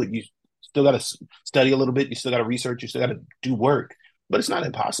can do it. You still got to study a little bit. You still got to research. You still got to do work, but it's not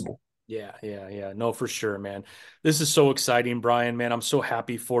impossible. Yeah, yeah, yeah. No, for sure, man. This is so exciting, Brian, man. I'm so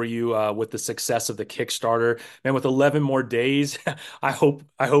happy for you with the success of the Kickstarter. Man, with 11 more days, I hope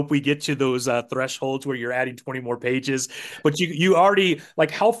we get to those thresholds where you're adding 20 more pages. But you already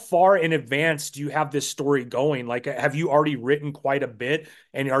like how far in advance do you have this story going? Like have you already written quite a bit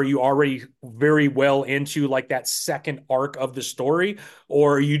and are you already very well into like that second arc of the story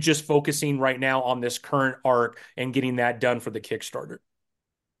or are you just focusing right now on this current arc and getting that done for the Kickstarter?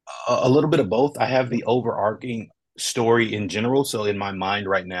 A little bit of both. I have the overarching story in general. So in my mind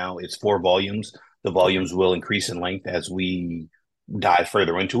right now, it's 4 volumes. The Okay. volumes will increase in length as we dive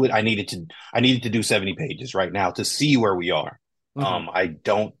further into it. I needed to do 70 pages right now to see where we are. Hmm. I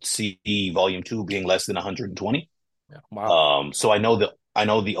don't see volume 2 being less than 120. Yeah. Wow. So I know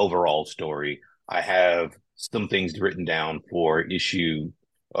the overall story. I have some things written down for issue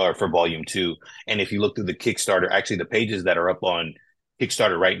or for volume 2. And if you look through the Kickstarter, actually the pages that are up on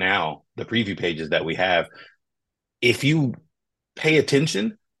Kickstarter right now, the preview pages that we have, if you pay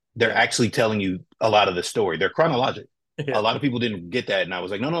attention, they're Yeah. actually telling you a lot of the story. They're chronologic. A Yeah. lot of people didn't get that, and I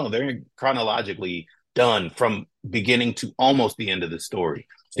was like, no, no, they're chronologically done from beginning to almost the end of the story.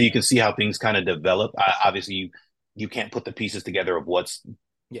 So you Yeah. can see how things kind of develop. Obviously, you can't put the pieces together of what's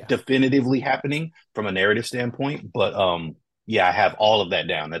Yeah. definitively happening from a narrative standpoint, but yeah, I have all of that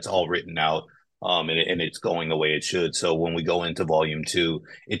down. That's all written out. And it's going the way it should. So when we go into volume 2,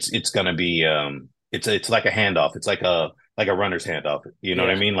 it's gonna be it's like a handoff. It's like a runner's handoff. You know what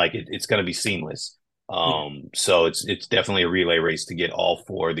I Yeah. mean? Like it's going to be seamless. Yeah. So it's definitely a relay race to get all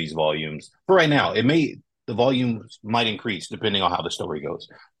 4 of these volumes. For right now, the volumes might increase depending on how the story goes.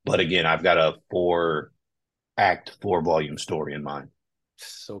 But again, I've got a 4 volume story in mind.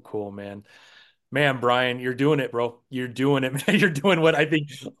 So cool, man. Man, Brian, you're doing it, bro. You're doing it, man. You're doing what I think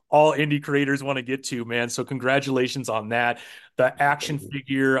all indie creators want to get to, man. So congratulations on that. The action Thank you.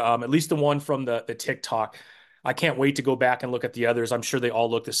 figure, at least the one from the TikTok. I can't wait to go back and look at the others. I'm sure they all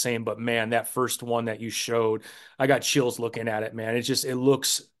look the same, but man, that first one that you showed, I got chills looking at it, man. It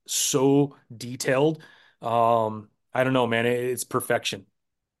looks so detailed. I don't know, man. It's perfection.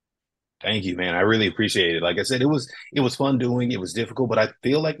 Thank you, man. I really appreciate it. Like I said, it was fun doing. It was difficult, but I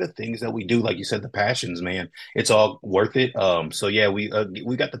feel like the things that we do, like you said, the passions, man, it's all worth it. So yeah, we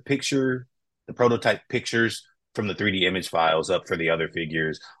got the prototype pictures from the 3D image files up for the other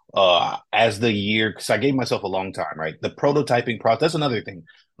figures. As the year, because I gave myself a long time, right? The prototyping process. That's another thing.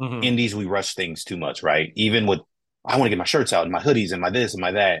 Hmm. Indies, we rush things too much, right? Even with, I want to get my shirts out and my hoodies and my this and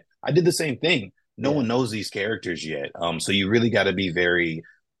my that. I did the same thing. No Yeah, one knows these characters yet. So you really got to be very,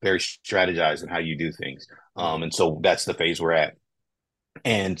 very strategized in how you do things. yeah, And so that's the phase we're at.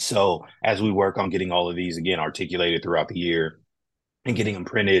 And so as we work on getting all of these again articulated throughout the year, and getting them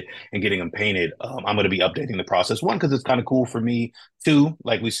printed and getting them painted. I'm going to be updating the process. One, because it's kind of cool for me. Two,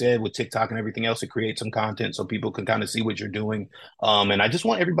 like we said, with TikTok and everything else, to create some content so people can kind of see what you're doing. And I just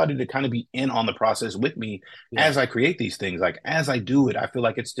want everybody to kind of be in on the process with me yeah, as I create these things. Like as I do it, I feel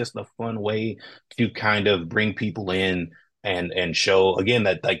like it's just a fun way to kind of bring people in and show again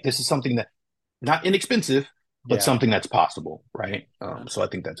that like this is something that not inexpensive, but yeah. something that's possible, right? Yeah. So I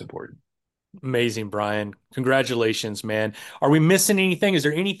think that's important. Amazing, Brian. Congratulations, man. Are we missing anything? Is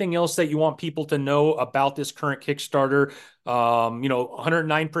there anything else that you want people to know about this current Kickstarter?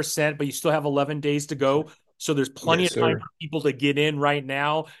 109%, but you still have 11 days to go. So there's plenty Yes, of time sir. for people to get in right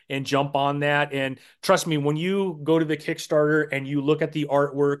now and jump on that. And trust me, when you go to the Kickstarter and you look at the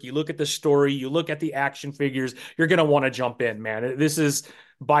artwork, you look at the story, you look at the action figures, you're going to want to jump in, man. This is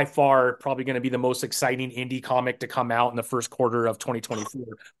by far probably going to be the most exciting indie comic to come out in the first quarter of 2024,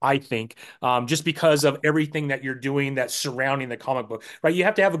 I think, just because of everything that you're doing that's surrounding the comic book, right? You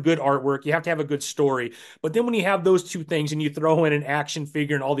have to have a good artwork, you have to have a good story. But then when you have those two things and you throw in an action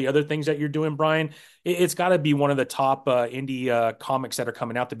figure and all the other things that you're doing, Brian, it's got to be one of the top indie comics that are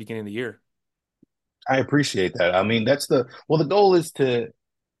coming out the beginning of the year. I appreciate that. I mean, the goal is to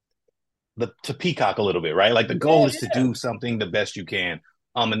peacock a little bit, right? Like the goal Yeah, is to yeah. do something the best you can.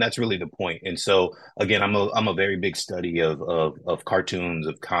 And that's really the point. And so again, I'm a very big study of cartoons,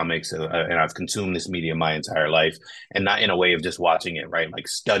 of comics, and I've consumed this media my entire life, and not in a way of just watching it, right? Like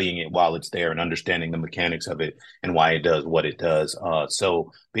studying it while it's there and understanding the mechanics of it and why it does what it does.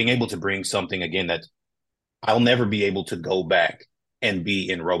 So being able to bring something again that I'll never be able to go back and be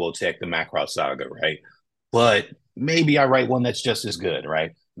in Robotech, the Macross Saga, right? But maybe I write one that's just as good,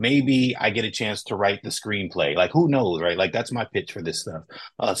 right? Maybe I get a chance to write the screenplay. Like, who knows, right? Like, that's my pitch for this stuff.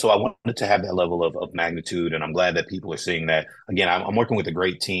 So I wanted to have that level of magnitude, and I'm glad that people are seeing that. Again, I'm working with a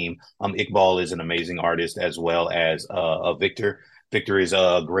great team. Iqbal is an amazing artist, as well as Victor. Victor is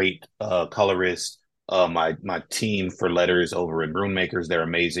a great colorist. My team for letters over at Runemakers, they're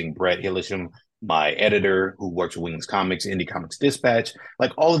amazing. Brett Hillisham, my editor who works with Wingless Comics, Indie Comics Dispatch,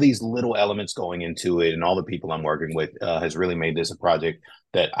 like all of these little elements going into it, and all the people I'm working with has really made this a project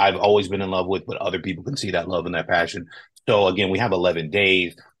that I've always been in love with, but other people can see that love and that passion. So again, we have 11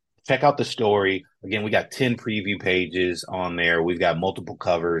 days. Check out the story. Again, we got 10 preview pages on there. We've got multiple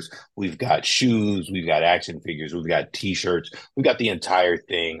covers. We've got shoes. We've got action figures. We've got t-shirts. We've got the entire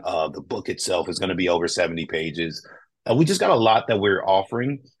thing. The book itself is going to be over 70 pages. We just got a lot that we're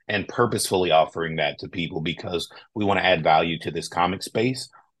offering and purposefully offering that to people because we want to add value to this comic space.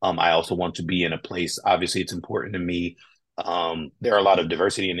 I also want to be in a place, obviously, it's important to me. There are a lot of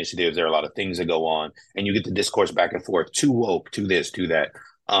diversity initiatives. There are a lot of things that go on, and you get the discourse back and forth, too woke, to this, to that.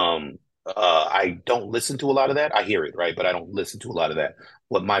 I don't listen to a lot of that. I hear it, right? But I don't listen to a lot of that.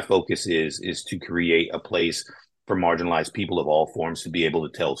 What my focus is to create a place for marginalized people of all forms to be able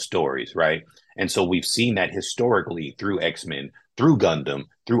to tell stories, right? And so we've seen that historically through X-Men, through Gundam,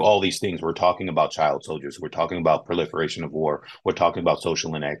 through all these things. We're talking about child soldiers. We're talking about proliferation of war. We're talking about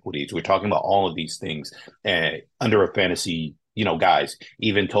social inequities. We're talking about all of these things under a fantasy, guys.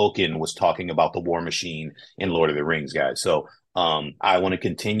 Even Tolkien was talking about the war machine in Lord of the Rings, guys. So I want to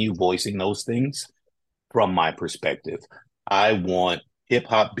continue voicing those things from my perspective. I want hip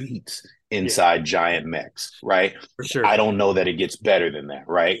hop beats Yeah, inside giant mechs, right? for sure. I don't know that it gets better than that,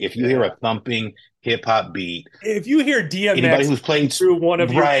 right? If you hear Yeah. a thumping hip hop beat, If you hear anybody DMX who's played, through one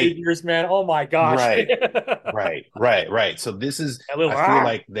of your right, figures, man, oh my gosh. right, right. So this is, That little I feel ah.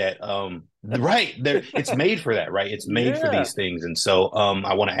 like that, right there, it's made for that, right? It's made for Yeah. these things. And so,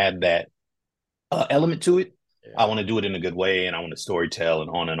 I want to add that element to it. I Yeah. want to do it in a good way, and I want to story tell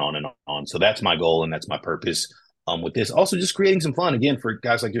and on and on and on. So that's my goal, and that's my purpose. With this, also just creating some fun again for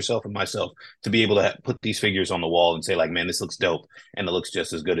guys like yourself and myself to be able to put these figures on the wall and say, like, man, this looks dope, and it looks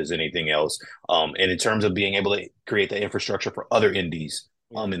just as good as anything else. And in terms of being able to create the infrastructure for other indies,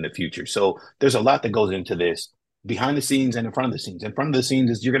 Yeah. in the future. So there's a lot that goes into this behind the scenes and in front of the scenes. In front of the scenes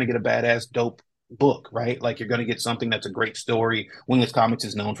is you're going to get a badass, dope book, right? Like you're going to get something that's a great story. Wingless Comics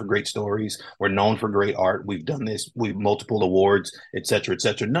is known for great stories. We're known for great art. We've done this, we've multiple awards, et cetera, et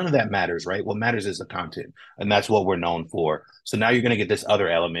cetera. None of that matters, right? What matters is the content, and that's what we're known for. So now you're going to get this other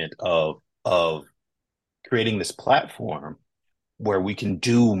element of creating this platform where we can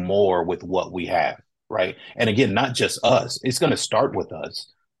do more with what we have, right? And again, not just us. It's going to start with us,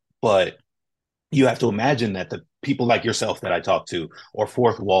 but you have to imagine that the people like yourself that I talk to, or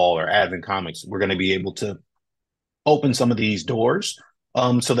Fourth Wall or Advent Comics, we're going to be able to open some of these doors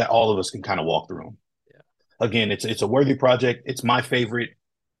so that all of us can kind of walk through them. Yeah. Again, it's a worthy project. It's my favorite.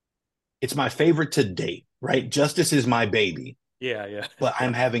 It's my favorite to date, right? Justice is my baby, Yeah. Yeah. but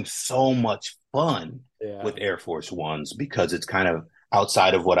I'm having so much fun Yeah. with Air Force Ones because it's kind of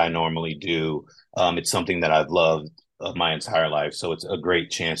outside of what I normally do. It's something that I've loved my entire life, so it's a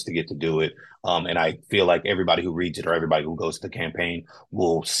great chance to get to do it. And I feel like everybody who reads it or everybody who goes to the campaign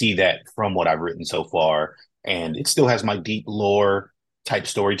will see that from what I've written so far. And it still has my deep lore type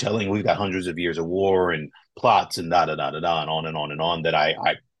storytelling. We've got hundreds of years of war and plots and da da da da da and on and on and on that I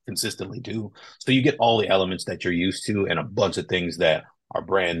consistently do. So you get all the elements that you're used to and a bunch of things that are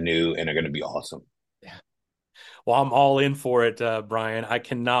brand new and are going to be awesome. Well, I'm all in for it, Brian. I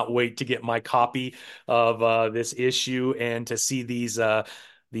cannot wait to get my copy of this issue and to see these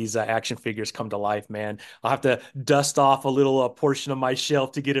action figures come to life, man. I'll have to dust off a little portion of my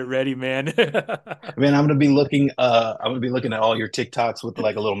shelf to get it ready, man. Man, I'm gonna be looking at all your TikToks with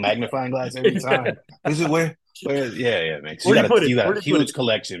like a little magnifying glass every time. This is where yeah, man. 'Cause Where do you put you it? got Where a do you put it? huge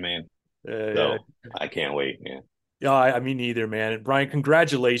collection, man. Yeah. So I can't wait, man. Yeah, I mean, neither, man. Brian,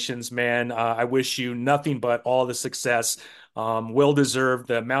 congratulations, man. I wish you nothing but all the success. Well deserved.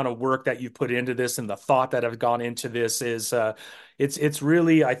 The amount of work that you've put into this and the thought that have gone into this is, it's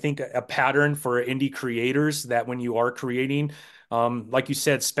really, I think, a pattern for indie creators that when you are creating, like you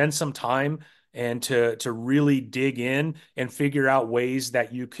said, spend some time and to really dig in and figure out ways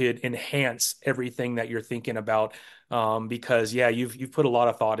that you could enhance everything that you're thinking about. Because yeah, you've put a lot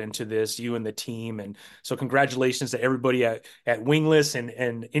of thought into this, you and the team, and so congratulations to everybody at Wingless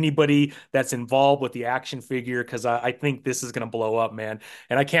and anybody that's involved with the action figure because I think this is gonna blow up, man.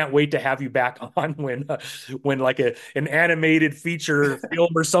 And I can't wait to have you back on when like an animated feature film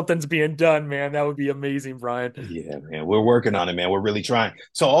or something's being done, man. That would be amazing, Brian. Yeah, man. We're working on it, man. We're really trying.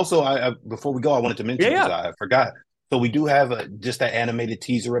 So also, I before we go, I wanted to Yeah, mention because yeah, I forgot. So we do have just that animated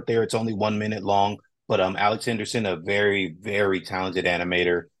teaser up there. It's only 1 minute long, but Alex Henderson, a very very talented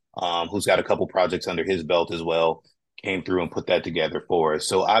animator, who's got a couple projects under his belt as well, came through and put that together for us.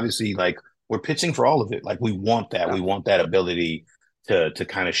 So obviously, like we're pitching for all of it. Like we want that. yeah. We want that ability to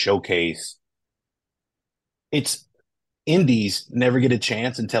kind of showcase it's indies never get a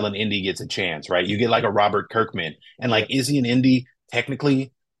chance until an indie gets a chance, right? You get like a Robert Kirkman, and Yeah. like, is he an indie?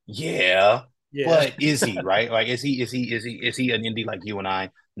 Technically, yeah, Yeah. but is he, right? Like, is he an indie like you and I?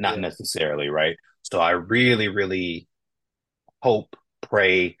 Not Yeah. necessarily, right? So I really, really hope,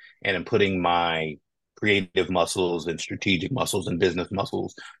 pray, and am putting my creative muscles and strategic muscles and business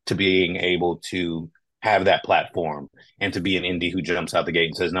muscles to being able to have that platform and to be an indie who jumps out the gate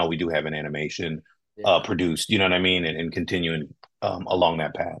and says, no, we do have an animation Yeah. produced, you know what I mean? And continuing along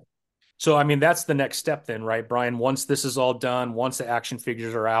that path. So, I mean, that's the next step then, right, Brian? Once this is all done, once the action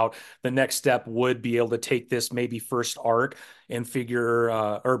figures are out, the next step would be able to take this maybe first art and figure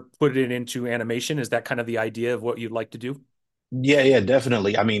or put it into animation. Is that kind of the idea of what you'd like to do? Yeah, yeah,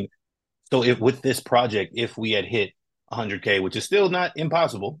 definitely. I mean, so if with this project, if we had hit 100K, which is still not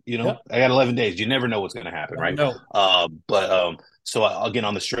impossible, Yep. I got 11 days. You never know what's going to happen, Never right? know. But so again,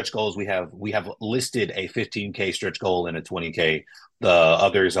 on the stretch goals, we have listed a 15K stretch goal and a 20K. The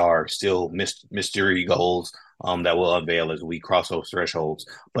others are still mystery goals that will unveil as we cross those thresholds.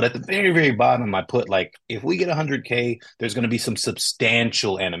 But at the very, very bottom, I put like, if we get 100K, there's going to be some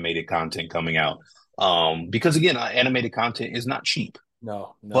substantial animated content coming out. Because again, animated content is not cheap,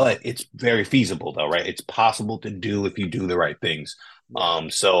 No, no. but it's very feasible though, right? It's possible to do if you do the right things. Yeah.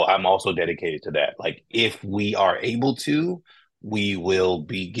 So I'm also dedicated to that. Like, if we are able to, we will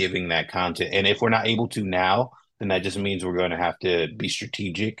be giving that content. And if we're not able to now, then that just means we're going to have to be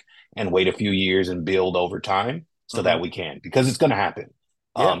strategic and wait a few years and build over time so that Hmm. we can, because it's going to happen.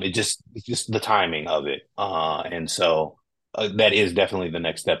 Yeah. It's just the timing of it. And so that is definitely the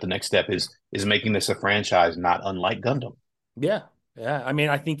next step. The next step is making this a franchise, not unlike Gundam. Yeah. Yeah. I mean,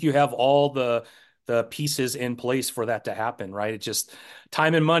 I think you have all the pieces in place for that to happen, right? It just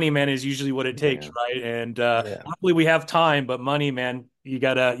time and money, man, is usually what it takes, Yeah. right? And Yeah. luckily we have time, but money, man, you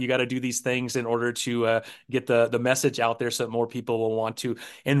gotta do these things in order to get the message out there so that more people will want to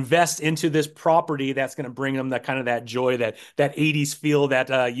invest into this property that's going to bring them that kind of that joy, that 80s feel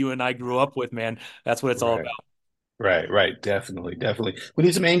that you and I grew up with, man. That's what it's all Right. about. Right, right. Definitely, definitely. We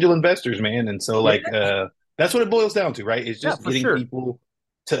need some angel investors, man. And so Yeah, like that's what it boils down to, right? It's yeah, just for getting sure. people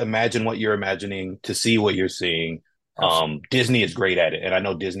to imagine what you're imagining, to see what you're seeing. Absolutely. Disney is great at it. And I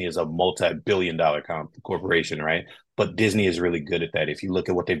know Disney is a multi-billion dollar corporation, right? But Disney is really good at that. If you look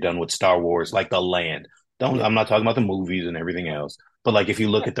at what they've done with Star Wars, like the land. Don't Yeah. I'm not talking about the movies and everything else, but like if you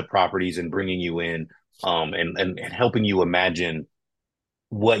look Yeah. at the properties and bringing you in and helping you imagine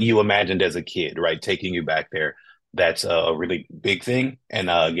what you imagined as a kid, right? Taking you back there. That's a really big thing. And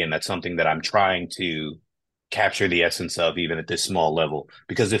again, that's something that I'm trying to capture the essence of, even at this small level.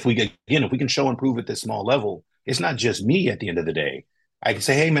 Because if we can show and prove at this small level, it's not just me at the end of the day. I can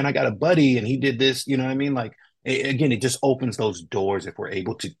say, hey, man, I got a buddy and he did this. You know what I mean? Like, again, it just opens those doors if we're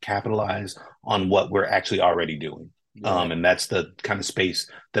able to capitalize on what we're actually already doing. Yeah. And that's the kind of space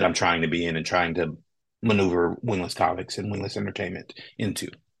that I'm trying to be in and trying to maneuver Wingless Comics and Wingless Entertainment into.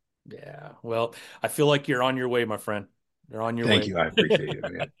 Yeah. Well, I feel like you're on your way, my friend. You're on your Thank way. you. I appreciate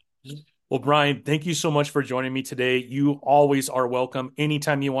it, man. Well, Brian, thank you so much for joining me today. You always are welcome.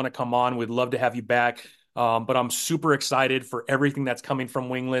 Anytime you want to come on, we'd love to have you back. But I'm super excited for everything that's coming from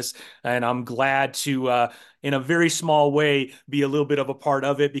Wingless, and I'm glad to, in a very small way, be a little bit of a part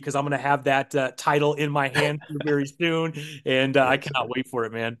of it because I'm going to have that title in my hand very soon, and I Yes, cannot sir. wait for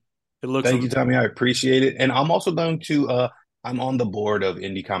it, man. It looks Thank you, amazing. Tommy. I appreciate it. And I'm also going to I'm on the board of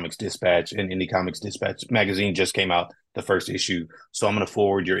Indie Comics Dispatch, and Indie Comics Dispatch magazine just came out, the first issue. So I'm going to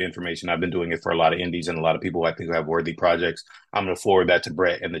forward your information. I've been doing it for a lot of indies and a lot of people I think have worthy projects. I'm going to forward that to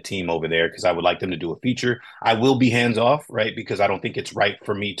Brett and the team over there because I would like them to do a feature. I will be hands off, right? Because I don't think it's right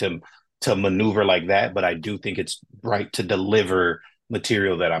for me to maneuver like that, but I do think it's right to deliver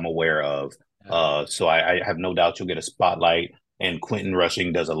material that I'm aware of. So I have no doubt you'll get a spotlight, and Quentin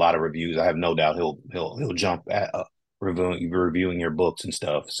Rushing does a lot of reviews. I have no doubt he'll jump at reviewing your books and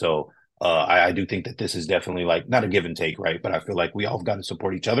stuff. So I do think that this is definitely like not a give and take, right? But I feel like we all got to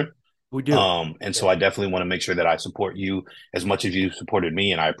support each other. We do. And Yeah. so I definitely want to make sure that I support you as much as you supported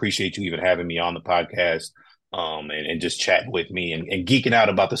me, and I appreciate you even having me on the podcast. And just chatting with me and geeking out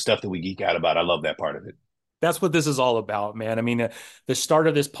about the stuff that we geek out about. I love that part of it. That's what this is all about, man. I mean, the start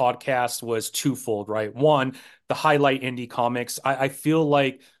of this podcast was twofold, right? One, the highlight indie comics. I feel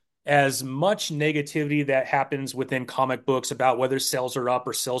like as much negativity that happens within comic books about whether sales are up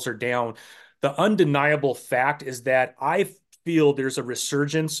or sales are down, the undeniable fact is that I feel there's a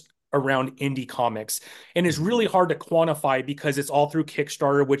resurgence around indie comics. And it's Mhm. really hard to quantify because it's all through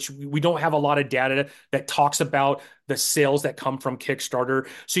Kickstarter, which we don't have a lot of data that talks about the sales that come from Kickstarter.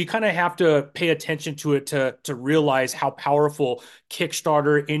 So you kind of have to pay attention to it to realize how powerful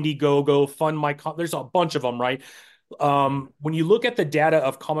Kickstarter, Indiegogo, Fund My there's a bunch of them, right? When you look at the data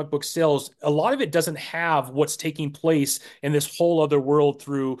of comic book sales, a lot of it doesn't have what's taking place in this whole other world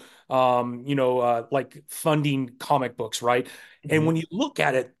through, like funding comic books, right? And Mhm. when you look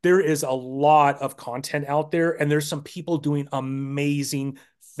at it, there is a lot of content out there, and there's some people doing amazing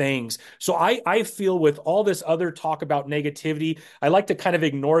things. So I feel with all this other talk about negativity, I like to kind of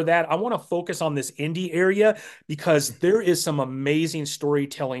ignore that. I want to focus on this indie area because there is some amazing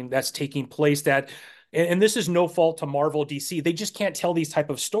storytelling that's taking place that and this is no fault to Marvel DC. They just can't tell these type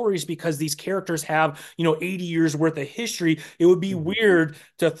of stories because these characters have, 80 years worth of history. It would be Mhm. weird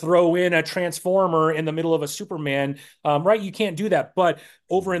to throw in a Transformer in the middle of a Superman, right? You can't do that. But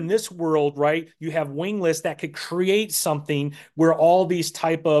over in Mhm. this world, right, you have Wingless that could create something where all these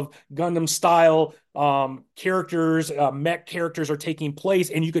type of Gundam style characters, mech characters are taking place,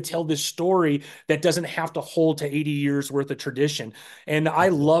 and you could tell this story that doesn't have to hold to 80 years worth of tradition. And I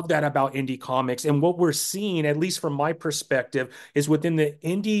love that about indie comics. And what we're seeing, at least from my perspective, is within the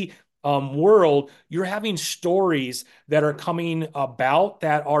indie world, you're having stories that are coming about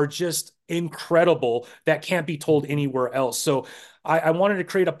that are just incredible that can't be told anywhere else. So I wanted to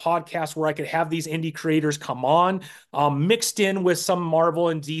create a podcast where I could have these indie creators come on, mixed in with some Marvel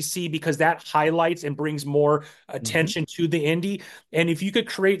and DC, because that highlights and brings more Mhm. attention to the indie. And if you could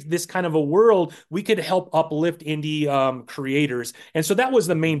create this kind of a world, we could help uplift indie creators. And so that was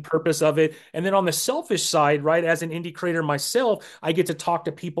the main purpose of it. And then on the selfish side, right, as an indie creator myself, I get to talk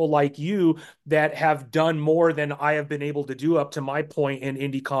to people like you that have done more than I have been able to do up to my point in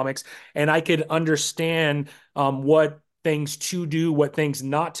indie comics. And I could understand what things to do, what things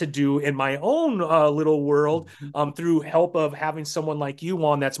not to do in my own little world Mhm. through help of having someone like you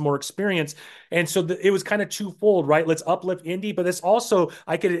on that's more experienced. And so it was kind of twofold, right? Let's uplift indie, but it's also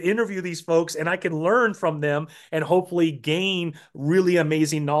I could interview these folks and I can learn from them and hopefully gain really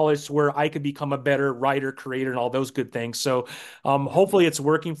amazing knowledge to where I could become a better writer, creator, and all those good things. So hopefully it's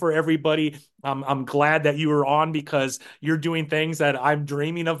working for everybody. I'm glad that you were on because you're doing things that I'm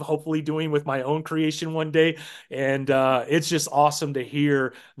dreaming of hopefully doing with my own creation one day. And it's just awesome to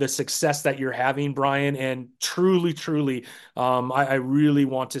hear the success that you're having, Brian. And truly, truly, I really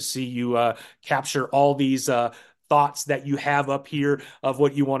want to see you capture all these thoughts that you have up here of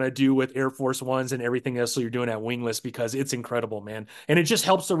what you want to do with Air Force Ones and everything else that you're doing at Wingless because it's incredible, man. And it just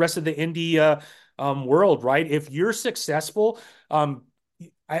helps the rest of the indie world, right? If you're successful, um,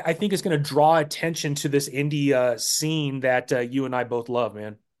 I think it's going to draw attention to this indie scene that you and I both love,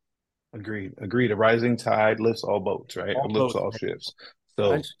 man. Agreed. Agreed. A rising tide lifts all boats, right? Or All lifts boats, all man. ships.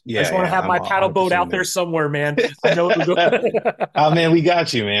 I So just, I yeah, just want to yeah, have I'm my paddle boat 100% out there there. somewhere, man. I know it'll go. Oh man, we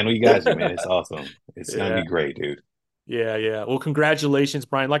got you, man. We got you, man. It's awesome. It's gonna Yeah. be great, dude. Yeah, yeah. Well, congratulations,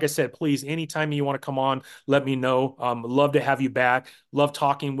 Brian. Like I said, please, anytime you want to come on, let me know. Love to have you back. Love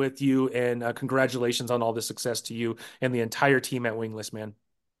talking with you, and congratulations on all the success to you and the entire team at Wingless, man.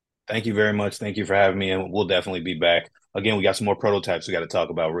 Thank you very much. Thank you for having me, and we'll definitely be back. Again, we got some more prototypes we got to talk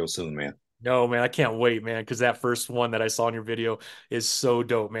about real soon, man. No, man, I can't wait, man, because that first one that I saw in your video is so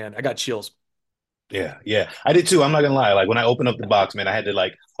dope, man. I got chills. Yeah, yeah. I did too. I'm not gonna lie. Like when I opened up the box, man, I had to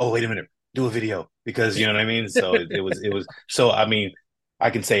like, oh, wait a minute, do a video because you know what I mean? So it was so I mean, I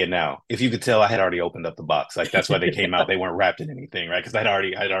can say it now. If you could tell I had already opened up the box. Like that's why they came out. They weren't wrapped in anything, right? Because I'd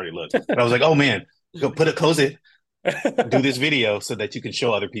already looked. But I was like, oh man, go put it, close it, do this video so that you can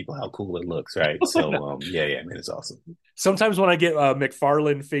show other people how cool it looks, right? So yeah, yeah, man, it's awesome. Sometimes when I get a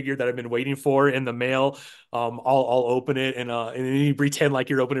McFarlane figure that I've been waiting for in the mail, I'll open it and you pretend like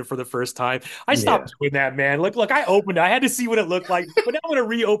you're opening it for the first time. I Yeah. stopped doing that, man. Look, I opened it. I had to see what it looked like, but now I'm gonna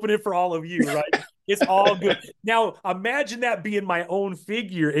reopen it for all of you, right? It's all good. Now imagine that being my own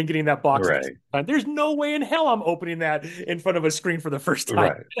figure and getting that box at the Right. same time. There's no way in hell I'm opening that in front of a screen for the first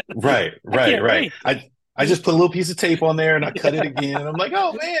time. Right. Right. I Right. can't Right. wait. I just put a little piece of tape on there and I cut it again and I'm like,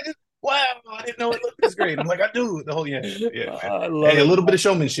 oh man, wow, I didn't know it looked this great. I'm like, I do. Oh yeah, yeah, man. I love Hey, a it. little bit of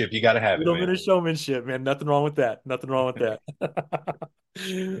showmanship, you got to A have it, little bit man. of showmanship, man. Nothing wrong with that. Nothing wrong with that.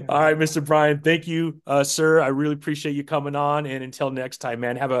 Yeah, All right, man. Mr. Brian. Thank you, sir. I really appreciate you coming on. And until next time,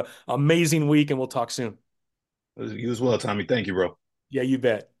 man, have a amazing week and we'll talk soon. You as well, Tommy. Thank you, bro. Yeah, you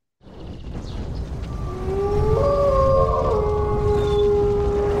bet.